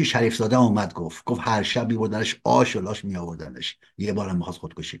 کوروش شریف زاده اومد گفت هر شب میبردنش آش و لاش میآوردنش. یه بارم میخواست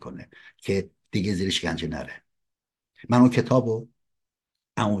خودکشی کنه که دیگه زیر شکنجه نره. من اون کتابو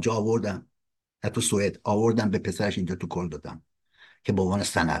اونجا آوردم، تو سوئد آوردم به پسرش اینجا تو کل دادم که به عنوان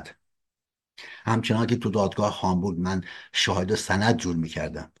سند. همچنان که تو دادگاه هامبورگ من شاهد و سند جور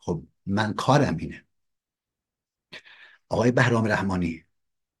میکردم. خب من کارم اینه. آقای بهرام رحمانی،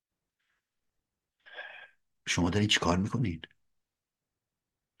 شما دارین چی کار میکنین؟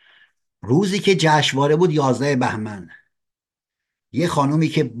 روزی که جشنواره بود 11 بهمن، یه خانومی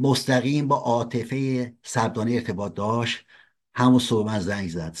که مستقیم با عاطفه سبدانه ارتباط داشت همون صبح من زنگ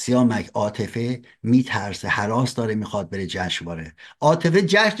زد: سیامک، عاطفه میترسه، هراس داره، میخواد بره جشنواره. عاطفه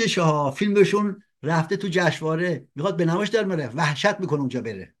جشنشه ها، فیلمشون رفته تو جشنواره، میخواد به نمایش در بره، وحشت میکنه اونجا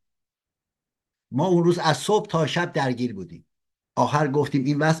بره. ما اون روز از صبح تا شب درگیر بودیم. آخر گفتیم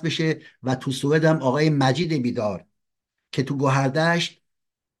این وصل بشه و تو سوئد هم آقای مجید بیدار که تو گوهردشت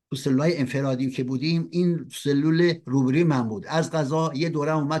تو سلولای انفرادی که بودیم، این سلول روبروی من بود. از قضا یه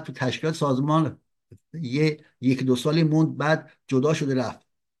دوره اومد تو تشکیلات سازمان، یک دو سالی موند، بعد جدا شده رفت،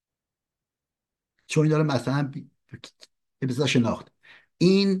 چون این داره مثلا بزا شناخت.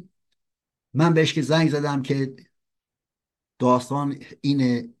 این من بهش که زنگ زدم که داستان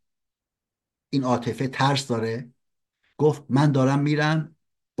اینه، این عاطفه ترس داره، گفت من دارم میرم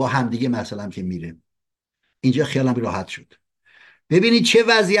با همدیگه، مثلا که میره. اینجا خیالم راحت شد. ببینید چه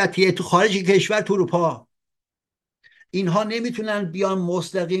وضعیتیه تو خارج کشور، تو اروپا اینها نمیتونن بیان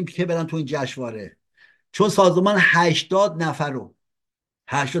مستقیم که برن تو این جشنواره، چون سازمان 80 نفر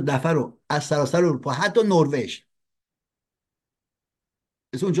رو از سراسر اروپا، حتی نروژ،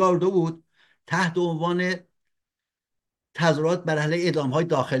 از اونجا آورده بود تحت عنوان تظاهرات بر علیه اعدام‌های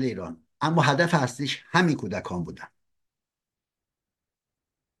داخل ایران، اما هدف اصلیش همین کودکان بودن.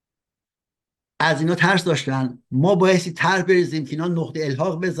 از اینا ترس داشتن. ما بایستی طرح بریزیم که اینا نقطه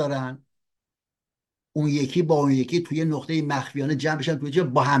الحاق بذارن، اون یکی با اون یکی توی نقطه مخفیانه جمع بشن، توی جا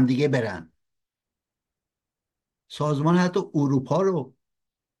با همدیگه برن. سازمان حتی اروپا رو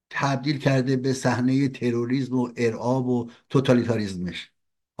تبدیل کرده به صحنه تروریسم و ارعاب و توتالیتاریسمش.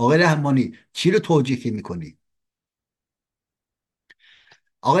 آقای رحمانی چی رو توجیه میکنی؟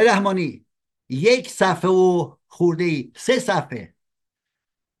 آقای رحمانی، یک صفحه و خورده ای، 3 صفحه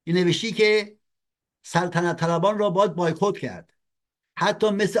این نوشتی که سلطنت طلبان را باید بایکوت کرد. حتی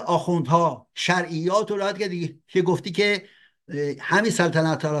مثل آخوندها شرعیات رو رعایت کردی که گفتی که همین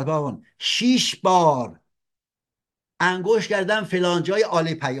سلطنت طلبان 6 بار انگوش کردن فلان جای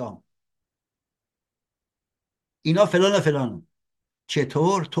آل پیام، اینا فلان و فلان.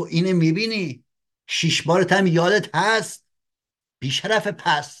 چطور تو اینه میبینی؟ 6 بارت هم یادت هست؟ بیشرف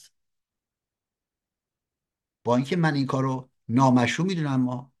پس. با اینکه من این کارو نامشروع میدونم،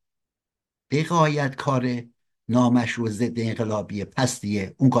 ما به غایت کار نامشروع ضد انقلابی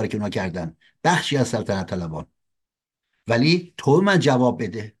پستیه اون کاری که اونا کردن، بخشی از سلطنت طلبان. ولی تو من جواب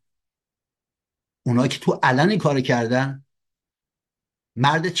بده، اونا که تو علن این کار کردن،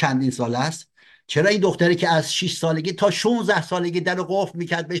 مرد چندین ساله است، چرا این دختری که از 6 سالگی تا 16 سالگی در قفل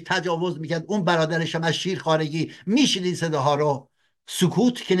میکرد، بهش تجاوز میکرد، اون برادرش هم از شیر خارگی، میشنید صداها رو،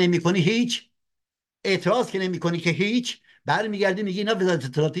 سکوت که نمیکنی، هیچ اعتراض که نمیکنی که هیچ، برمیگردی میگی اینا وزارت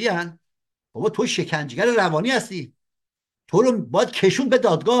اطلاعاتی هن. بابا تو شکنجهگر روانی هستی، تو رو باید کشون به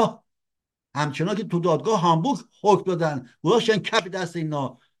دادگاه. همچنان که تو دادگاه هامبورگ حکم دادن، گذاشتن کف دست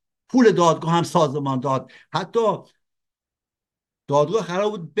اینا، پول دادگاه هم سازمان داد. حتی دادگاه قرار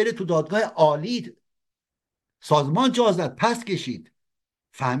بود بره تو دادگاه عالی، سازمان جا زد، پس کشید.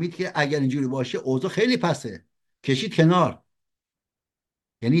 فهمید که اگر اینجوری باشه اوضاع خیلی پسه، کشید کنار.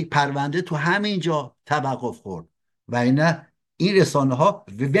 یعنی پرونده تو همینجا توقف خورد. و اینا این رسانه ها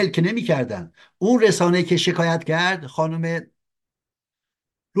ول که نمی کردن. اون رسانه که شکایت کرد، خانم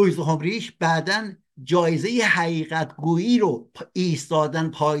لویز هومریش، بعدن جایزه حقیقت گویی رو ایستادن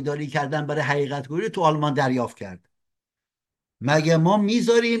پایداری کردن برای حقیقت گویی رو تو آلمان دریافت کرد. مگه ما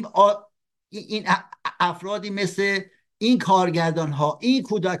میذاریم این افرادی مثل این کارگردان ها، این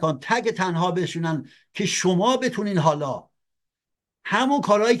کودکان تگ تنها بشونن که شما بتونین حالا همون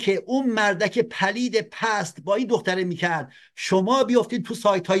کارهایی که اون مردک پلید پست با این دختره میکرد، شما بیافتید تو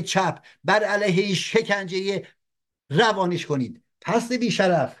سایت های چپ بر علیه این شکنجه روانیش کنید. پست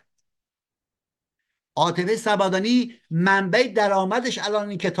بیشرف. عاطفه سبادانی منبع درآمدش الان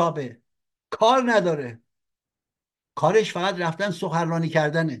این کتابه، کار نداره، کارش فقط رفتن سخنرانی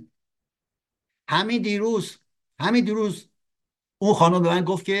کردنه. همین دیروز اون خانم به من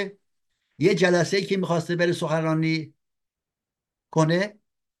گفت که یه جلسه که میخواسته بره سخنرانی کنه،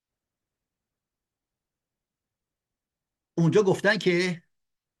 اونجا گفتن که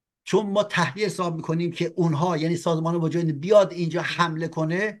چون ما تحلیل حساب میکنیم که اونها یعنی سازمان مجاهدین بیاد اینجا حمله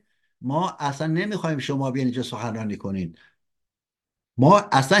کنه، ما اصلا نمیخوایم شما بیان اینجا سخنرانی کنین. ما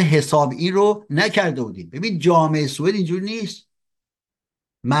اصلا حساب این رو نکرده بودیم. ببین جامعه سوئد اینجوری نیست،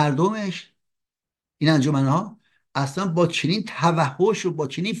 مردمش این انجمنها اصلا با چنین توحش و با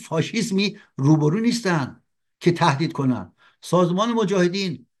چنین فاشیسمی روبرو نیستن که تهدید کنن. سازمان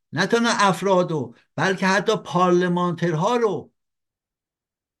مجاهدین نه تنها افرادو بلکه حتی پارلمانترها رو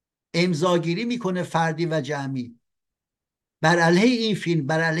امضاگیری میکنه، فردی و جمعی، بر علیه این فیلم،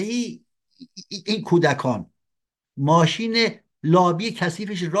 بر علیه این کودکان. ماشین لابی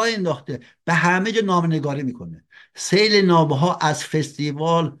کثیفش راه انداخته، به همه جا نامه‌نگاری میکنه. سیل نامه ها از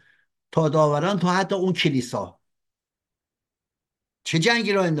فستیوال تا داوران تا حتی اون کلیسا. چه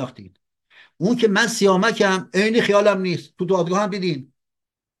جنگی راه انداختید؟ اون که من سیامکم عین خیالم نیست، تو دادگاه هم دیدین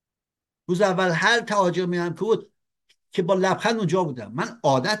روز اول هر تهاجمی هم که بود که با لبخند اونجا بودم. من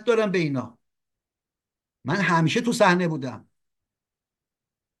عادت دارم به اینا، من همیشه تو صحنه بودم.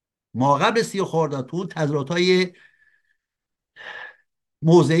 ما قبل 30 خرداد تو تظاهرات های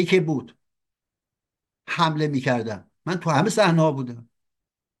موضعی که بود حمله میکردم، من تو همه صحنه ها بودم.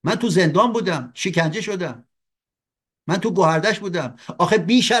 من تو زندان بودم، شکنجه شدم. من تو گوهردش بودم. آخه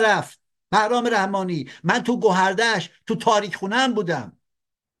بی شرف بهرام رحمانی، من تو گوهردش تو تاریک خونم بودم.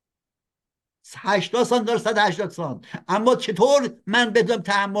 80 سال داره، 180 سال. اما چطور من بدم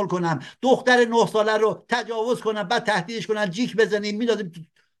تحمل کنم دختر 9 ساله رو تجاوز کنم، بعد تهدیدش کنم جیک بزنیم میدادیم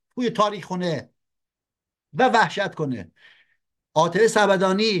توی تاریخ خونه و وحشت کنه. عاطفه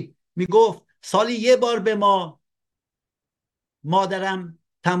سبدانی میگفت سالی یه بار به مادرم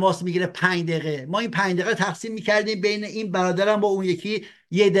تماس میگیره 5 دقیقه. ما این 5 دقیقه تقسیم میکردیم بین این برادرم با اون یکی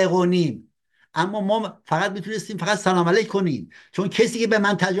 1 دقیقه و نیم. اما ما فقط میتونستیم فقط سلام علیک کنیم، چون کسی که به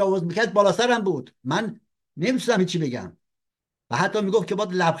من تجاوز میکرد بالا سرم بود، من نمیتونستم هیچی بگم. و حتی میگفت که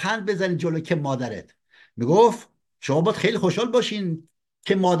باید لبخند بزنید جلو که مادرت. میگفت شما باید خیلی خوشحال باشین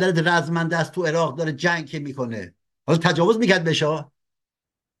که مادرت رزمنده است، تو عراق داره جنگ که میکنه. حالا تجاوز میکرد بشه.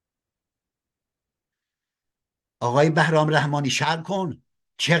 آقای بهرام رحمانی شرم کن،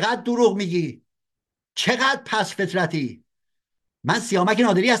 چقدر دروغ میگی، چقدر پس فطرتی. من سیامک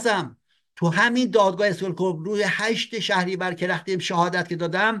نادری هستم. تو همین دادگاه اسکولکوب روی 8 شهریور که رفتیم شهادت که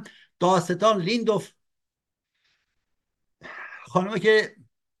دادم، داستان لیندوف خانم که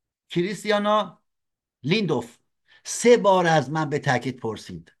کریستیانا لیندوف 3 بار از من به تاکید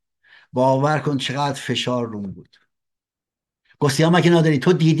پرسید. باور کن چقدر فشار روم بود. گفت سیامک نادری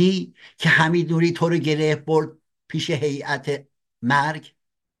تو دیدی که حمید نوری تو رو گره برد پیش هیئت مرگ؟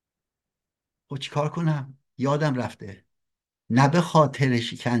 خب چیکار کنم، یادم رفته. نه به خاطر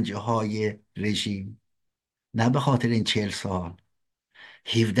شکنجه های رژیم، نه به خاطر این 40 سال،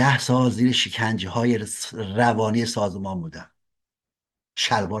 17 سال زیر شکنجه های روانی سازمان بودم.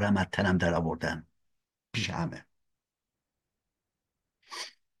 شلوارم از تنم در آوردن پیش همه.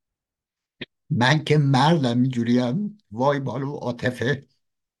 من که مردم اینجوریم. وای بالو عاطفه.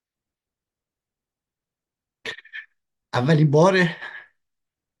 اولین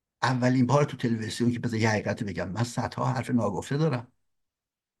بار تو تلویزیون که بذار یه حقیقت بگم، من صدها حرف ناگفته دارم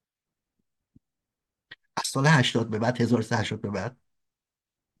از سال 80 به بعد، 1380 به بعد.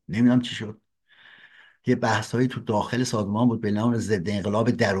 نمیدونم چی شد، یه بحثایی تو داخل سازمان بود به نام ضد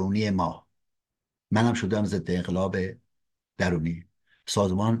انقلاب درونی ما. منم شدم ضد انقلاب درونی.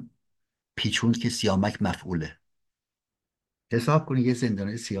 سازمان پیچوند که سیامک مفعوله. حساب کنید یه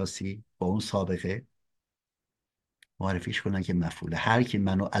زندانی سیاسی با اون سابقه معرفیش کنن که مفعوله. هر کی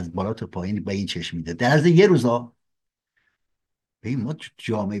منو از بالا تا پایین به این چشم میده در عرض یه روزا. ببین ما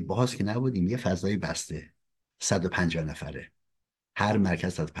جامعه باز که نبودیم، یه فضای بسته، 150 نفره، هر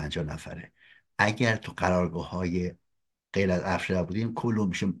مرکز 150 نفره. اگر تو قرارگاه های غیر از افراد بودیم کلو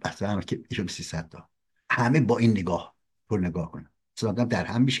میشه مثلا که میشه 300 تا. همه با این نگاه رو نگاه کنن، صدام در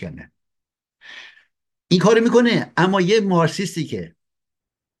هم میشکنه. این کارو میکنه. اما یه مارکسیستی که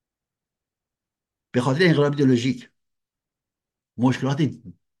به خاطر انقلاب ایدئولوژیک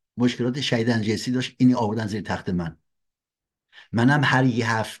مشکلات شدید جنسی داشت، اینی آوردن زیر تخت من. منم هر 1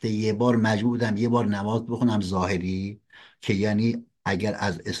 هفته یه بار مجبور بودم یه بار نماز بخونم ظاهری، که یعنی اگر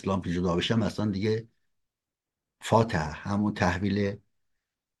از اسلام که جدا بشم اصلا دیگه فاتح، همون تحویل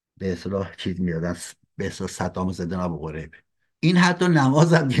به اصطلاح چیز میدادن، به اصطلاح صدام زدن ابو غریب. این حتی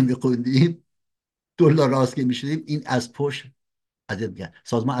نماز هم که میخوندیم دلار راست که میشدیم، این از پشت اذیت میکرد.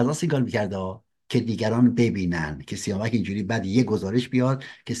 سازمان اعضا سیگار میکرده که دیگران ببینن که سیامک اینجوری، بعد یه گزارش بیاد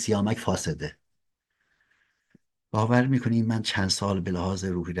که سیامک فاسده. باور میکنیم من چند سال به لحاظ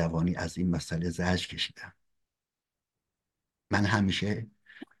روحی روانی از این مسئله زجر کشیدم. من همیشه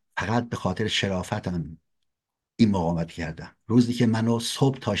فقط به خاطر شرافتم این مقاومت کردم. روزی که منو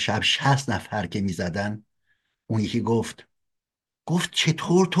صبح تا شب 60 نفر که میزدن، اون یکی گفت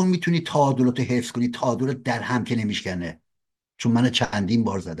چطور تو میتونی تعادلاتو حفظ کنی؟ تعادلت در هم که نمیشکنه. چون منو چندین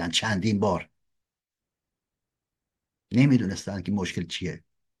بار زدن، چندین بار. نمیدونستن که مشکل چیه.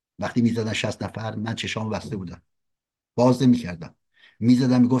 وقتی میزدن 60 نفر، من چشام بسته بودم، باز نمیکردم.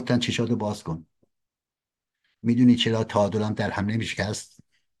 میزدن میگفتن چشاتو باز کن. میدونی چرا تعادلم در هم نمیشکست؟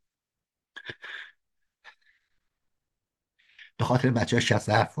 به خاطر بچه ها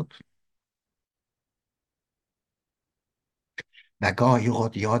 60 بود. و گاهی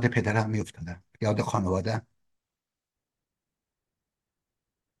اوقات یاد پدرم میافتادم، یاد خانواده.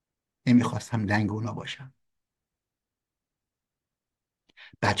 نمیخواستم لنگ اونا باشم.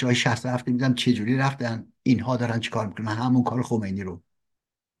 بچه های 67 میدم چه جوری رفتن، اینها دارن چیکار میکنن، همون کار خمینی رو.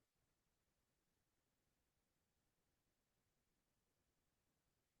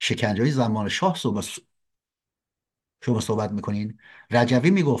 شکنجه های زمان شاه شما صحبت میکنین. رجوی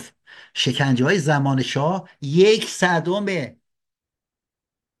میگفت شکنجه های زمان شاه 1/100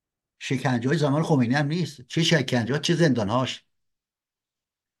 شکنجه های زمان خمینی هم نیست. چه شکنجه ها، چه زندان هاش.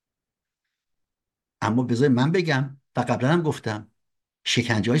 اما بذار من بگم و قبلا هم گفتم،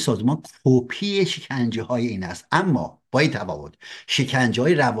 شکنجه های سازمان کپی شکنجه های این است، اما با این تفاوت شکنجه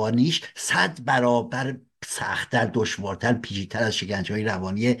های روانیش 100 برابر سختتر، دشوارتر، پیچیدتر از شکنجه های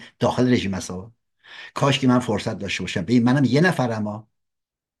روانی داخل رژیم است. کاش که من فرصت داشته باشم. ببین منم یه نفرم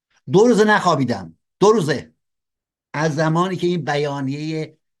 2 روزه نخوابیدم، 2 روزه، از زمانی که این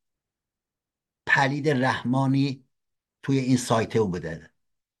بیانیه پلید رحمانی توی این سایت اون بوده،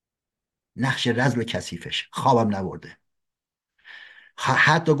 نقش رزل کثیفش خوابم نبرده.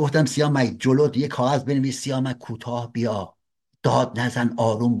 حتی گفتم سیامک جلوت یه کاغذ بنویس، سیامک کوتاه بیا، داد نزن،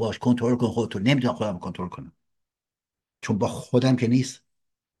 آروم باش، کنترل کن خودتو. نمیتونم خودم کنترل کنم، چون با خودم که نیست.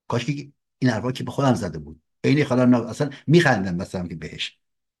 کاش که این حرفا که به خودم زده بود. عین خودم اصلا میخندم مثلا که بهش.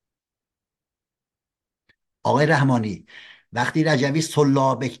 آقای رحمانی وقتی رجوی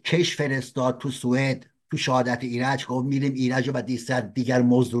سلابه کش فرستاد تو سوئد، تو شهادت ایرج، گفت میریم ایرج و بعد دیگر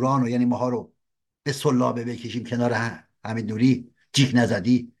مزدوران رو، یعنی ماها رو، به سلابه بکشیم کنار حمید نوری، جیک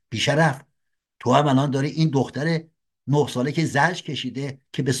نزدی بیشرف. تو هم الان داری این دختر 9 ساله که زجر کشیده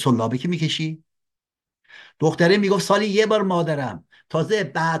که به سلابه که میکشی. دختره میگفت سالی یه بار مادرم، تازه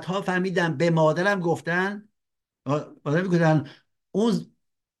بعدها فهمیدم به مادرم گفتن، مادرم میگفتن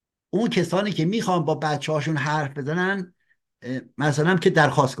اون کسانی که میخوان با بچه هاشون حرف بزنن، مثلا که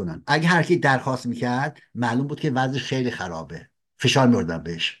درخواست کنن. اگه هر کی درخواست میکرد معلوم بود که وضع خیلی خرابه، فشار میوردن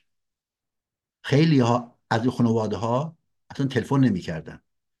بهش. خیلی ها از این خانواده ها اصلا تلفن نمیکردن،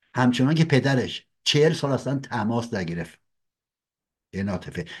 همچنان که پدرش 40 سال اصلا تماس نگرفت. یه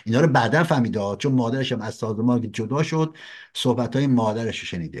ناطفه اینا رو بعدا فهمیده چون مادرش هم از سازمان جدا شد، صحبت های مادرش رو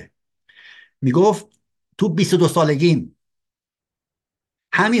شنیده. میگفت تو 22 سالگیم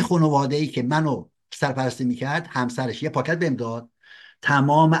همین خانواده ای که منو سرپرستی میکرد، همسرش یه پاکت بهم داد،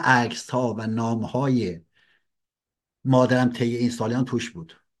 تمام عکس ها و نام های مادرم طی این سالیان توش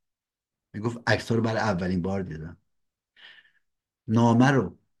بود. میگفت عکس ها رو برای اولین بار دیدم. نامه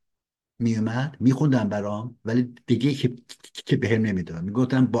رو میومد میخوندم برام، ولی دیگه که بهم نمیداد.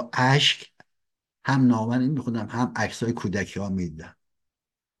 میگفتم با اشک هم نامه رو میخوندم، هم عکس های کودکی ها میدیدم.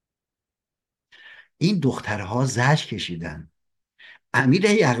 این دخترها زجر کشیدن. امیر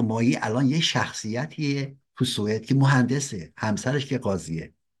یغمایی الان یه شخصیتیه تو سوئد که مهندسه، همسرش که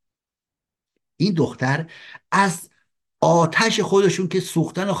قاضیه. این دختر از آتش خودشون که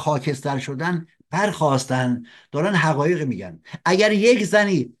سوختن و خاکستر شدن برخواستن، دارن حقایق میگن. اگر یک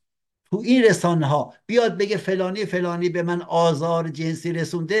زنی تو این رسانه ها بیاد بگه فلانی فلانی به من آزار جنسی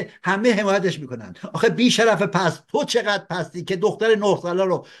رسونده، همه حمایتش میکنن. آخه بی شرف پست، تو چقدر پستی که دختر 9 ساله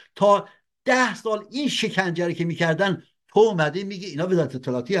رو تا 10 سال این شکنجه که میکردن، تو اومدی میگی اینا وزارت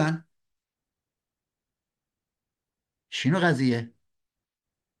اطلاعاتی هن؟ شنو قضیه؟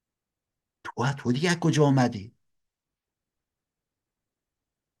 تو دیگه از کجا اومدی؟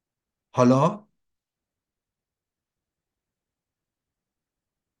 حالا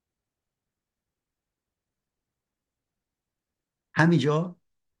همینجا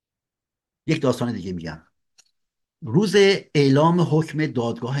یک داستان دیگه میگم. روز اعلام حکم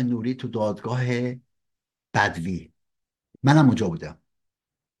دادگاه نوری تو دادگاه بدوی، منم اونجا بودم.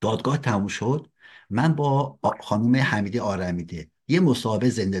 دادگاه تموم شد، من با خانم حمیده آرمیده یه مصاحبه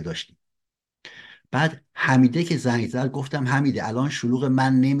زنده داشتیم. بعد حمیده که زنگ زد گفتم حمیده الان شلوغ،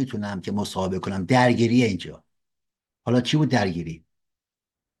 من نمیتونم که مصاحبه کنم، درگیری اینجا. حالا چی بود درگیری؟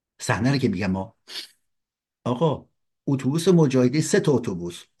 صحنه رو که میگم ما، آقا اتوبوس مجاهدین 3 تا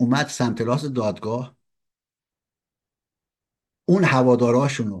اتوبوس اومد سمت راست دادگاه، اون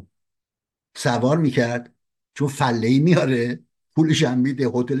هواداراشونو سوار میکرد، چون فله میاره، پولش هم میده،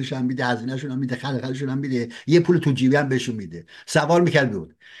 هتلش هم میده، هزینهشون هم میده، خلقشون هم میده، یه پول تو جیبی هم بهشون میده، سوار میکرد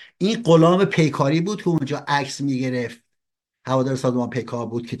بود. این غلام پیکاری بود که اونجا عکس میگرفت، هوادار سازمان پیکار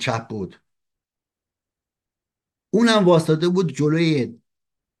بود که چپ بود، اونم واسطه بود جلوی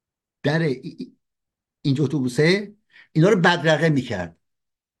در اینجا اتوبوسه، اینا رو بدرقه میکرد،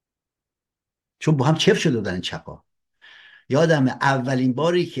 چون با هم چف شده بودن این چپا. یادم اولین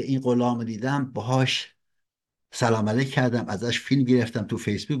باری که این غلام رو دیدم باهاش سلام علیک کردم، ازش فیلم گرفتم، تو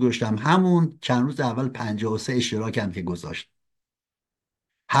فیسبوک گذاشتم، همون چند روز اول 53 اشتراکم که گذاشت.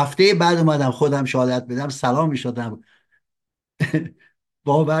 هفته بعد اومدم خودم شهادت بدم، سلام میشدم.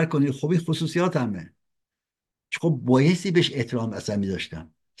 باور کنید خب این خصوصیاتمه، خب بایستی بهش احترام اصلا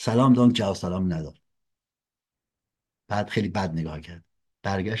میذاشتم. سلام دادم، جواب سلام نداد. بعد خیلی بد نگاه کرد.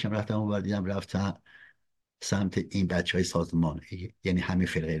 برگشتم رفتم اون دیدم رفتم سمت این بچه های سازمان، یعنی همین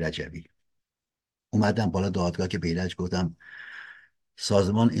فرقه رجوی. اومدم بالا دادگاه که به ایرج گفتم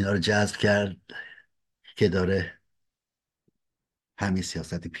سازمان اینا رو جذب کرد که داره همین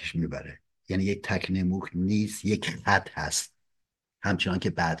سیاست پیش میبره، یعنی یک تک نموک نیست، یک خط هست. همچنان که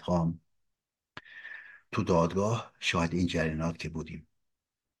بعدها هم تو دادگاه شاهد این جریانات که بودیم.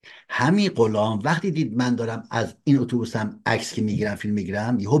 همین غلام وقتی دید من دارم از این اتوبوسم عکس که میگیرم، فیلم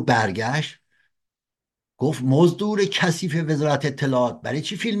میگیرم، یهو برگشت گفت مزدور کثیف وزارت اطلاعات برای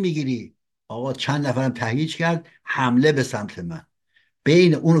چی فیلم میگیری؟ آقا چند نفرم تهییج کرد، حمله به سمت من.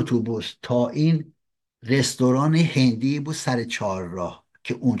 بین اون اتوبوس تا این رستوران هندی بود سر چهارراه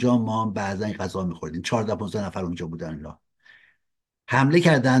که اونجا ما هم بعضا غذا میخوردیم، 14 15 نفر اونجا بودن. لا حمله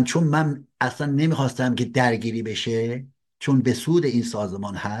کردن، چون من اصلا نمیخواستم که درگیری بشه، چون به سود این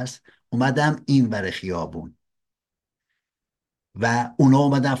سازمان هست، اومدم این ور خیابون و اونا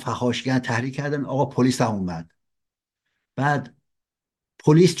اومدن فحاشگر تحریک کردن. آقا پلیس هم اومد، بعد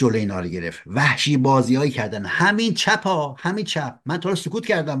پلیس جلوی اینا رو گرفت، وحشی بازیایی کردن. همین چپ ها، همین چپ، من تو رو سکوت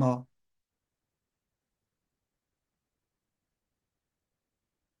کردم ها.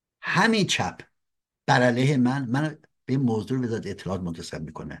 همین چپ بر علیه من به موضوع وزارت اطلاعات منتسب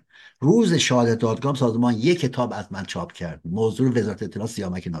میکنه. روز شهادت دادگاه سازمان یک کتاب از من چاپ کرد، موضوع وزارت اطلاعات،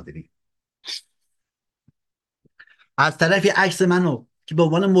 سیامک نادری. از طرفی عکس منو که به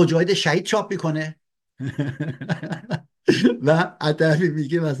عنوان مجاهد شهید چاپ میکنه و از طرفی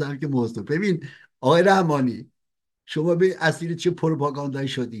میگه مثلا که موضوع، ببین آقای رحمانی، شما به اسیر چه پروپاگاندایی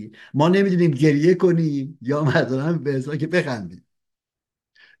شدی، ما نمیدونیم گریه کنیم یا مثلا به حساب که بخندیم.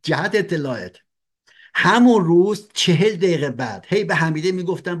 جهت اطلاعات، همون روز 40 دقیقه بعد هی به حمیده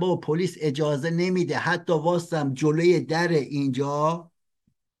میگفتن بابا پلیس اجازه نمیده، حتی واستم جلوی در اینجا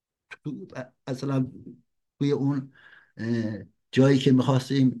اصلا توی اون جایی که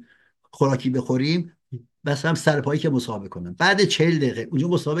میخواستیم خوراکی بخوریم، بس هم سرپایی که مسابقه کنم. بعد 40 دقیقه اونجا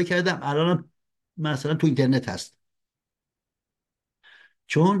مسابقه کردم، الان مثلا تو اینترنت هست.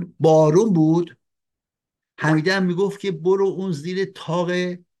 چون بارون بود، حمیده هم میگفت که برو اون زیر تاق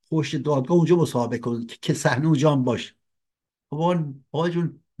پشت دادگاه اونجا مسابقه کن که صحنه اونجا هم باشه. بابا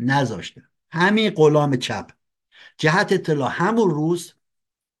جون نذاشته. همین غلام چپ، جهت اطلاع، همون روز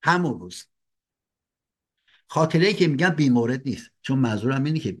خاطره که میگم بیمورد نیست، چون منظورم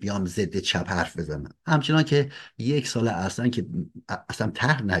اینه که بیام ضد چپ حرف بزنم، همچنان که 1 سال اصلا که اصلا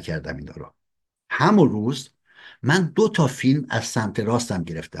طرح نکردم اینا رو. همون روز من 2 تا فیلم از سمت راستم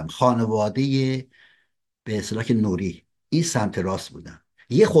گرفتم، خانواده به اصطلاح که نوری، این سمت راست بودن.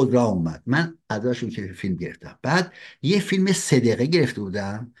 یه خودراه اومد، من ازشون که فیلم گرفتم. بعد یه فیلم 3 دقیقه گرفته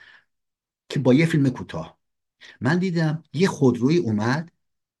بودم که با یه فیلم کوتاه. من دیدم یه خودروی اومد،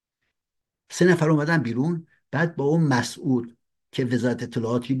 3 نفر اومدن بیرون، بعد با اون مسعود که وزارت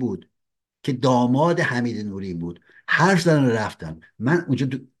اطلاعاتی بود که داماد حمید نوری بود حرف زدن و رفتن. من اونجا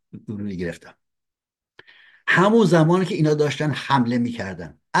دورونی گرفتم. همون زمانی که اینا داشتن حمله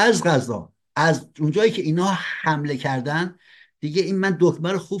میکردن، از غذا از اونجایی که اینا حمله کردن دیگه، این من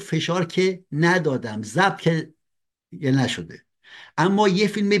دکمه رو خوب فشار که ندادم، ضبط که نشده، اما یه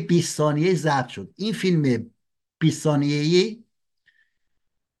فیلم 20 ثانیه ضبط شد. این فیلم 20 ثانیه‌ای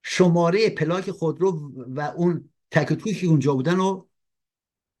شماره پلاک خودرو و اون تک و توکی که اونجا بودن و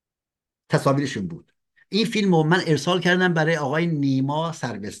تصاویرشون بود. این فیلم رو من ارسال کردم برای آقای نیما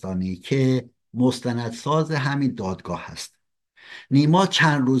سربستانی که مستندساز همین دادگاه هست. نیما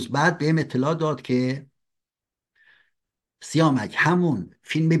چند روز بعد بهم اطلاع داد که سیامک همون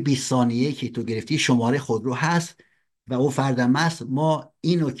فیلم 20 ثانیه که تو گرفتی شماره خودرو هست و او فردم است، ما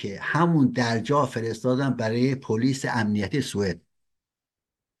اینو که همون درجا فرستادم برای پلیس امنیتی سوئد،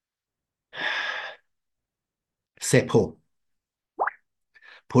 سپو.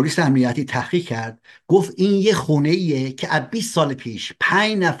 پلیس امنیتی تحقیق کرد، گفت این یه خونه ایه که از 20 سال پیش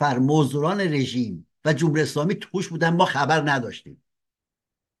 5 نفر مزدوران رژیم و جمهوری اسلامی توش بودن، ما خبر نداشتیم.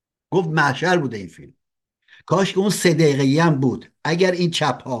 گفت محشر بوده این فیلم. کاش که اون 3 دقیقه‌ای هم بود، اگر این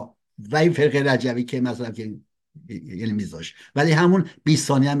چپ ها و این فرقه رجوی که مثلا که یعنی میذاش، ولی همون 20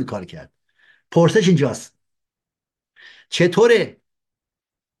 ثانیه هم این کار کرد. پرسش اینجاست چطوره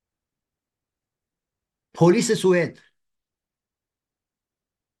پلیس سوئد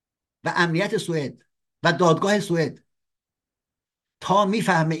و امنیت سوئد و دادگاه سوئد تا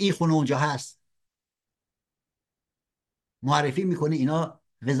میفهمه این خونه اونجا هست معرفی میکنه اینا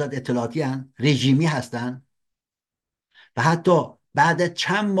وزارت اطلاعاتی هن، رژیمی هستن، و حتی بعد از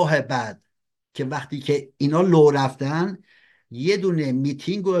چند ماه بعد که وقتی که اینا لو رفتن یه دونه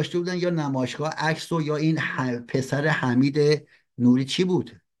میتینگ گذاشته بودن یا نمایشگاه عکس، و یا این پسر حمید نوری چی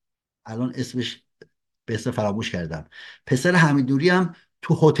بود الان اسمش به اسم فراموش کردم، پسر حمید نوری هم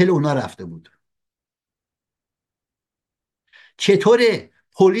تو هتل اونا رفته بود. چطوره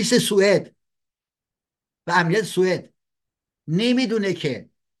پلیس سوئد و امنیت سوئد نمیدونه که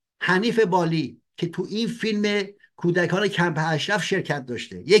حنیف بالی که تو این فیلم کودکان کمپ اشرف شرکت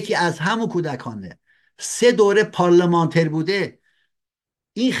داشته، یکی از همون کودکانه، 3 دوره پارلمانتر بوده،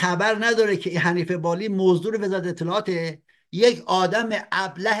 این خبر نداره که این حنیف بالی مزدور وزارت اطلاعاته، یک آدم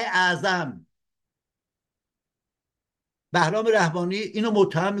ابله اعظم بهرام رحمانی اینو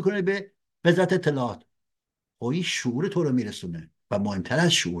متهم میکنه به وزارت اطلاعات. و این شعور تو رو میرسونه، و مهمتر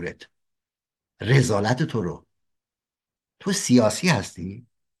از شعورت رذالت تو رو. تو سیاسی هستی،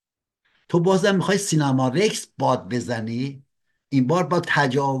 تو بازم میخوای سینما رکس باد بزنی، این بار با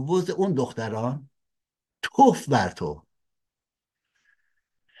تجاوز اون دختران. توف بر تو.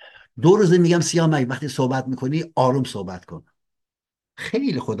 2 روزه میگم سیامک وقتی صحبت میکنی آروم صحبت کن.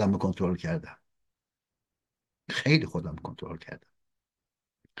 خیلی خودم رو کنترل کردم، خیلی خودم رو کنترل کردم.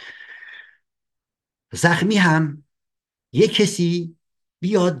 زخمی هم یه کسی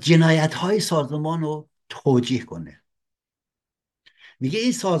بیاد جنایت های سازمان رو توجیه کنه، میگه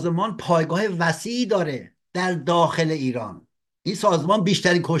این سازمان پایگاه وسیعی داره در داخل ایران، این سازمان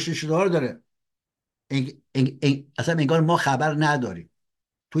بیشترین کشته شده ها رو داره. اصلا انگار ما خبر نداریم.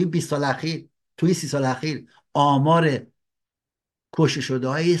 توی 20 سال اخیر، توی 30 سال اخیر آمار کشته شده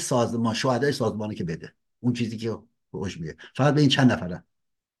های سازمان، شهدای سازمانی که بده، اون چیزی که خوش میگه فقط به این چند نفره،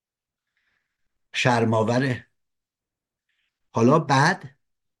 شرماوره. حالا بعد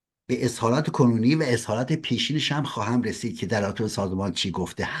به اظهارات کنونی و اظهارات پیشینش هم خواهم رسید که در رابطه سازمان چی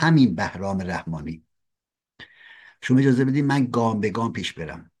گفته همین بهرام رحمانی. شما اجازه بدید من گام به گام پیش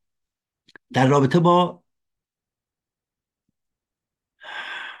برم. در رابطه با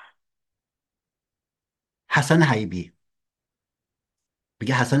حسن حیبی،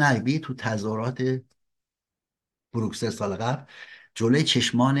 میگه حسن حیبی تو تظاهرات بروکسل سال قبل جلوی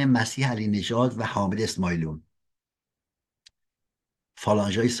چشمان مسیح علی نژاد و حامد اسماعیلون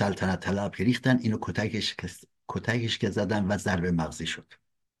فالانژای سلطنت طلب که ریختن، اینو کتکش که زدن و ضربه مغزی شد.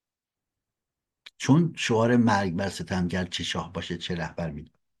 چون شعار مرگ بر ستمگر چه شاه باشه چه رهبر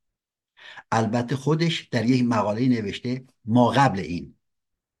میدونه. البته خودش در یک مقاله نوشته ما قبل این،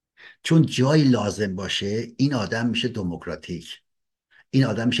 چون جایی لازم باشه این آدم میشه دموکراتیک، این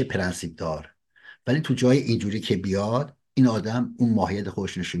آدم میشه پرنسیپ دار، ولی تو جای اینجوری که بیاد این آدم اون ماهیت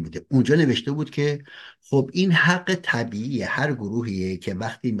خودش نشون میده. اونجا نوشته بود که خب این حق طبیعی هر گروهیه که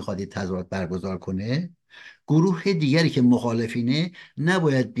وقتی میخواد یه تظاهرات برگزار کنه، گروه دیگری که مخالفینه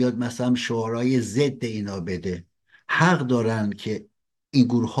نباید بیاد مثلا شعارهای ضد اینا بده، حق دارن که این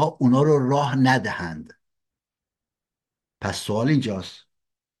گروه ها اونا رو راه ندهند. پس سوال اینجاست،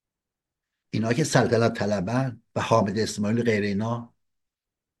 اینا که سلطنت طلبن و حامد اسماعیل غیر اینا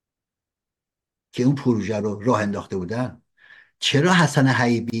که اون پروژه رو راه انداخته بودن، چرا حسن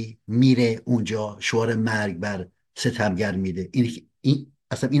حیبی میره اونجا شعار مرگ بر ستمگر میده؟ این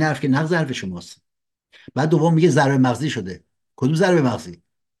اصلا این حرف که نقض حرف شماست. بعد دوم میگه ضربه مغزی شده. کدوم ضربه مغزی؟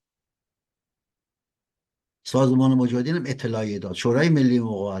 سازمان مجاهدین هم اطلاعیه داد، شورای ملی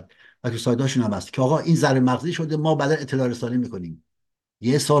مقاومت و تو سایتاشون هم هست که آقا این ضربه مغزی شده، ما بعدا اطلاع رسانی میکنیم.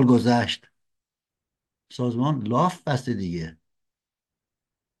 1 سال گذشت، سازمان لاف بسته دیگه.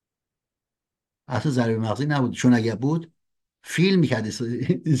 اصلا ضربه مغزی نبود، چون اگه بود فیلم میکرد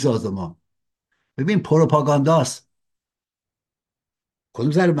این سازمان. ببین پروپاگانداست.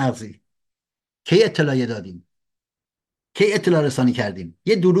 کدوم سر مغزی؟ کی اطلاعیه دادیم؟ کی اطلاع رسانی کردیم؟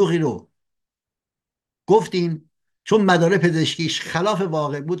 یه دروغی رو گفتیم، چون مدار پزشکیش خلاف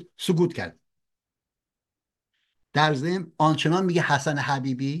واقع بود سکوت کرد. در ضمن آنچنان میگه حسن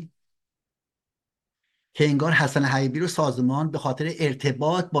حبیبی که انگار حسن حبیبی رو سازمان به خاطر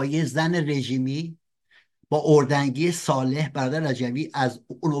ارتباط با یه زن رژیمی با اردنگی صالح برادر رجوی از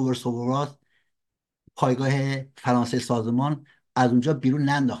اون اوورسورات پایگاه فرانسه سازمان از اونجا بیرون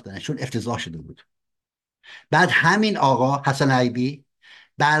ننداختن چون افتضاح شده بود. بعد همین آقا حسن حبیبی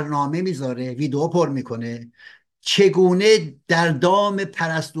برنامه میذاره، ویدیو پر میکنه چگونه در دام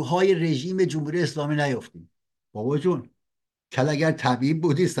پرستوهای رژیم جمهوری اسلامی نیفتیم. بابا جون، کل اگر طبیب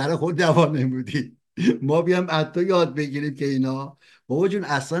بودی سر خود دوا نمودی. ما بیام از تو یاد بگیریم که اینا. بابا جون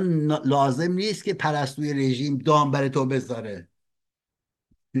اصلا لازم نیست که پرستوی رژیم دام بر تو بذاره.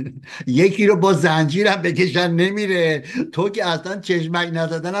 یکی رو با زنجیرم بکشن نمیره. تو که اصلا چشمک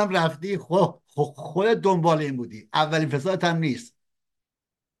ندادنم رفتی، خودت دنبال این بودی. اولین فسادت هم نیست.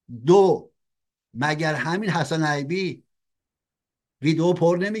 دو، مگر همین حسن عیبی ویدیو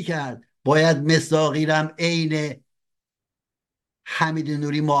پر نمیکرد باید مصداقیرم عین حمید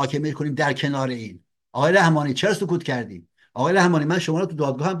نوری محاکمه کنیم در کنار این؟ آقای رحمانی چرا سکوت کردیم؟ آقای رحمانی من شما رو تو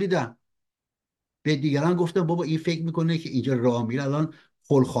دادگاه هم دیدم، به دیگران گفتم بابا این فکر میکنه که اینجا راه میره الان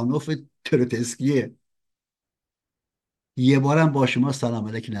خلخانوف تروتسکیه. یه بارم با شما سلام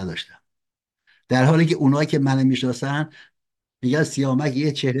علیک نداشتم، در حالی که اونایی که منو میشناسن میگن سیامک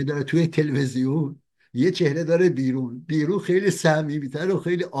یه چهره داره توی تلویزیون، یه چهره داره بیرون خیلی صمیمیتر و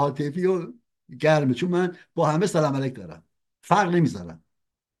خیلی عاطفی و گرمه. چون من با همه سلام علیک دارم، فرق نمیذارم،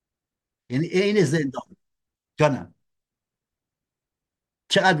 یعنی عین زندان. جانم،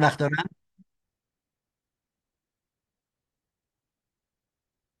 چقدر وقت دارم؟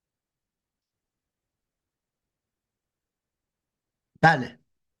 بله.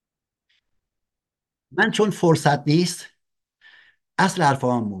 من چون فرصت نیست اصل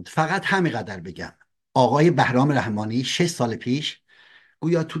حرفام بود، فقط همینقدر بگم. آقای بهرام رحمانی 6 سال پیش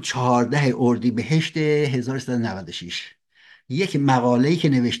گویا تو 14 اردیبهشت 1396 یک مقاله‌ای که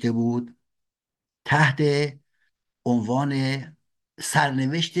نوشته بود تحت عنوان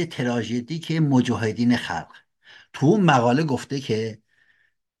سرنوشت تراژدی که مجاهدین خلق، تو اون مقاله گفته که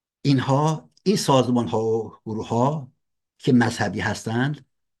این سازمان ها و گروه ها که مذهبی هستند،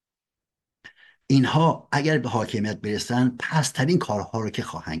 اینها اگر به حاکمیت برسن پسترین کارها رو که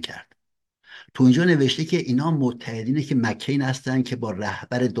خواهند کرد. تو اینجا نوشته که اینا متحدینه که مکین هستن که با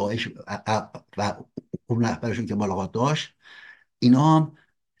رهبر داعش و اون رهبرشون که ملاقات داشت، اینا هم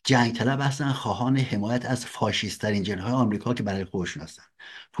جنگ طلب هستن، خواهان حمایت از فاشیست ترین جناح آمریکا که برای خودشون هستن.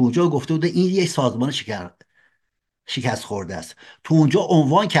 تو اونجا گفته بوده این یک سازمان شکست خورده است. تو اونجا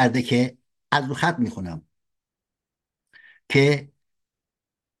عنوان کرده که، از رو خط میخونم، که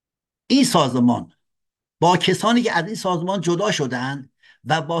این سازمان با کسانی که از این سازمان جدا شدند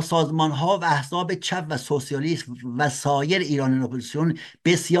و با سازمان ها و احزاب چپ و سوسیالیست و سایر ایران اپوزیسیون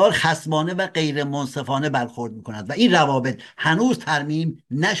بسیار خصمانه و غیر منصفانه برخورد میکنند و این روابط هنوز ترمیم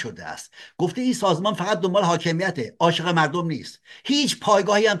نشده است. گفته این سازمان فقط دنبال حاکمیته، عاشق مردم نیست. هیچ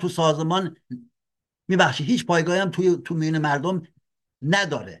پایگاهی هم تو سازمان، میبخشید، هیچ پایگاهی هم تو میون مردم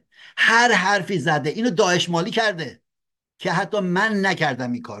نداره. هر حرفی زده، اینو داعش مالی کرده که حتی من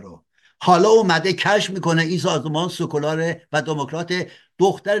نکردم این کارو. حالا اومده کشف میکنه این سازمان سکولاره و دموکرات،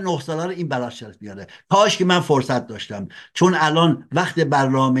 دختر 9 ساله رو این بلاش شرط بیاره. کاش که من فرصت داشتم، چون الان وقت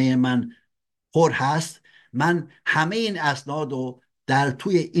برنامه من پر هست. من همه این اسناد رو در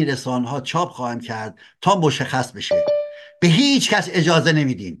توی این رسانه ها چاپ خواهم کرد تا مشخص بشه. به هیچ کس اجازه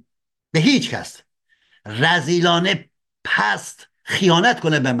نمیدیم، به هیچ کس رزیلانه پست خیانت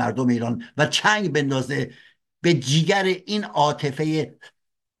کنه به مردم ایران و چنگ بندازه به جیگر این عاطفه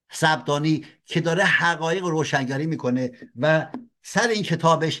سبدانی که داره حقایق روشنگری میکنه و سر این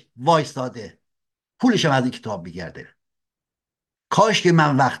کتابش وایستاده، پولش هم از این کتاب میگرده. کاش که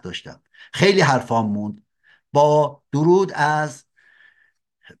من وقت داشتم. خیلی حرفام موند. با درود از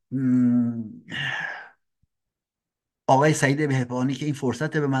آقای سعید بهبانی که این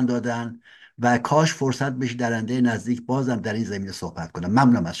فرصت به من دادن و کاش فرصت بشه درنده نزدیک بازم در این زمینه صحبت کنم.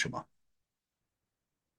 ممنونم از شما.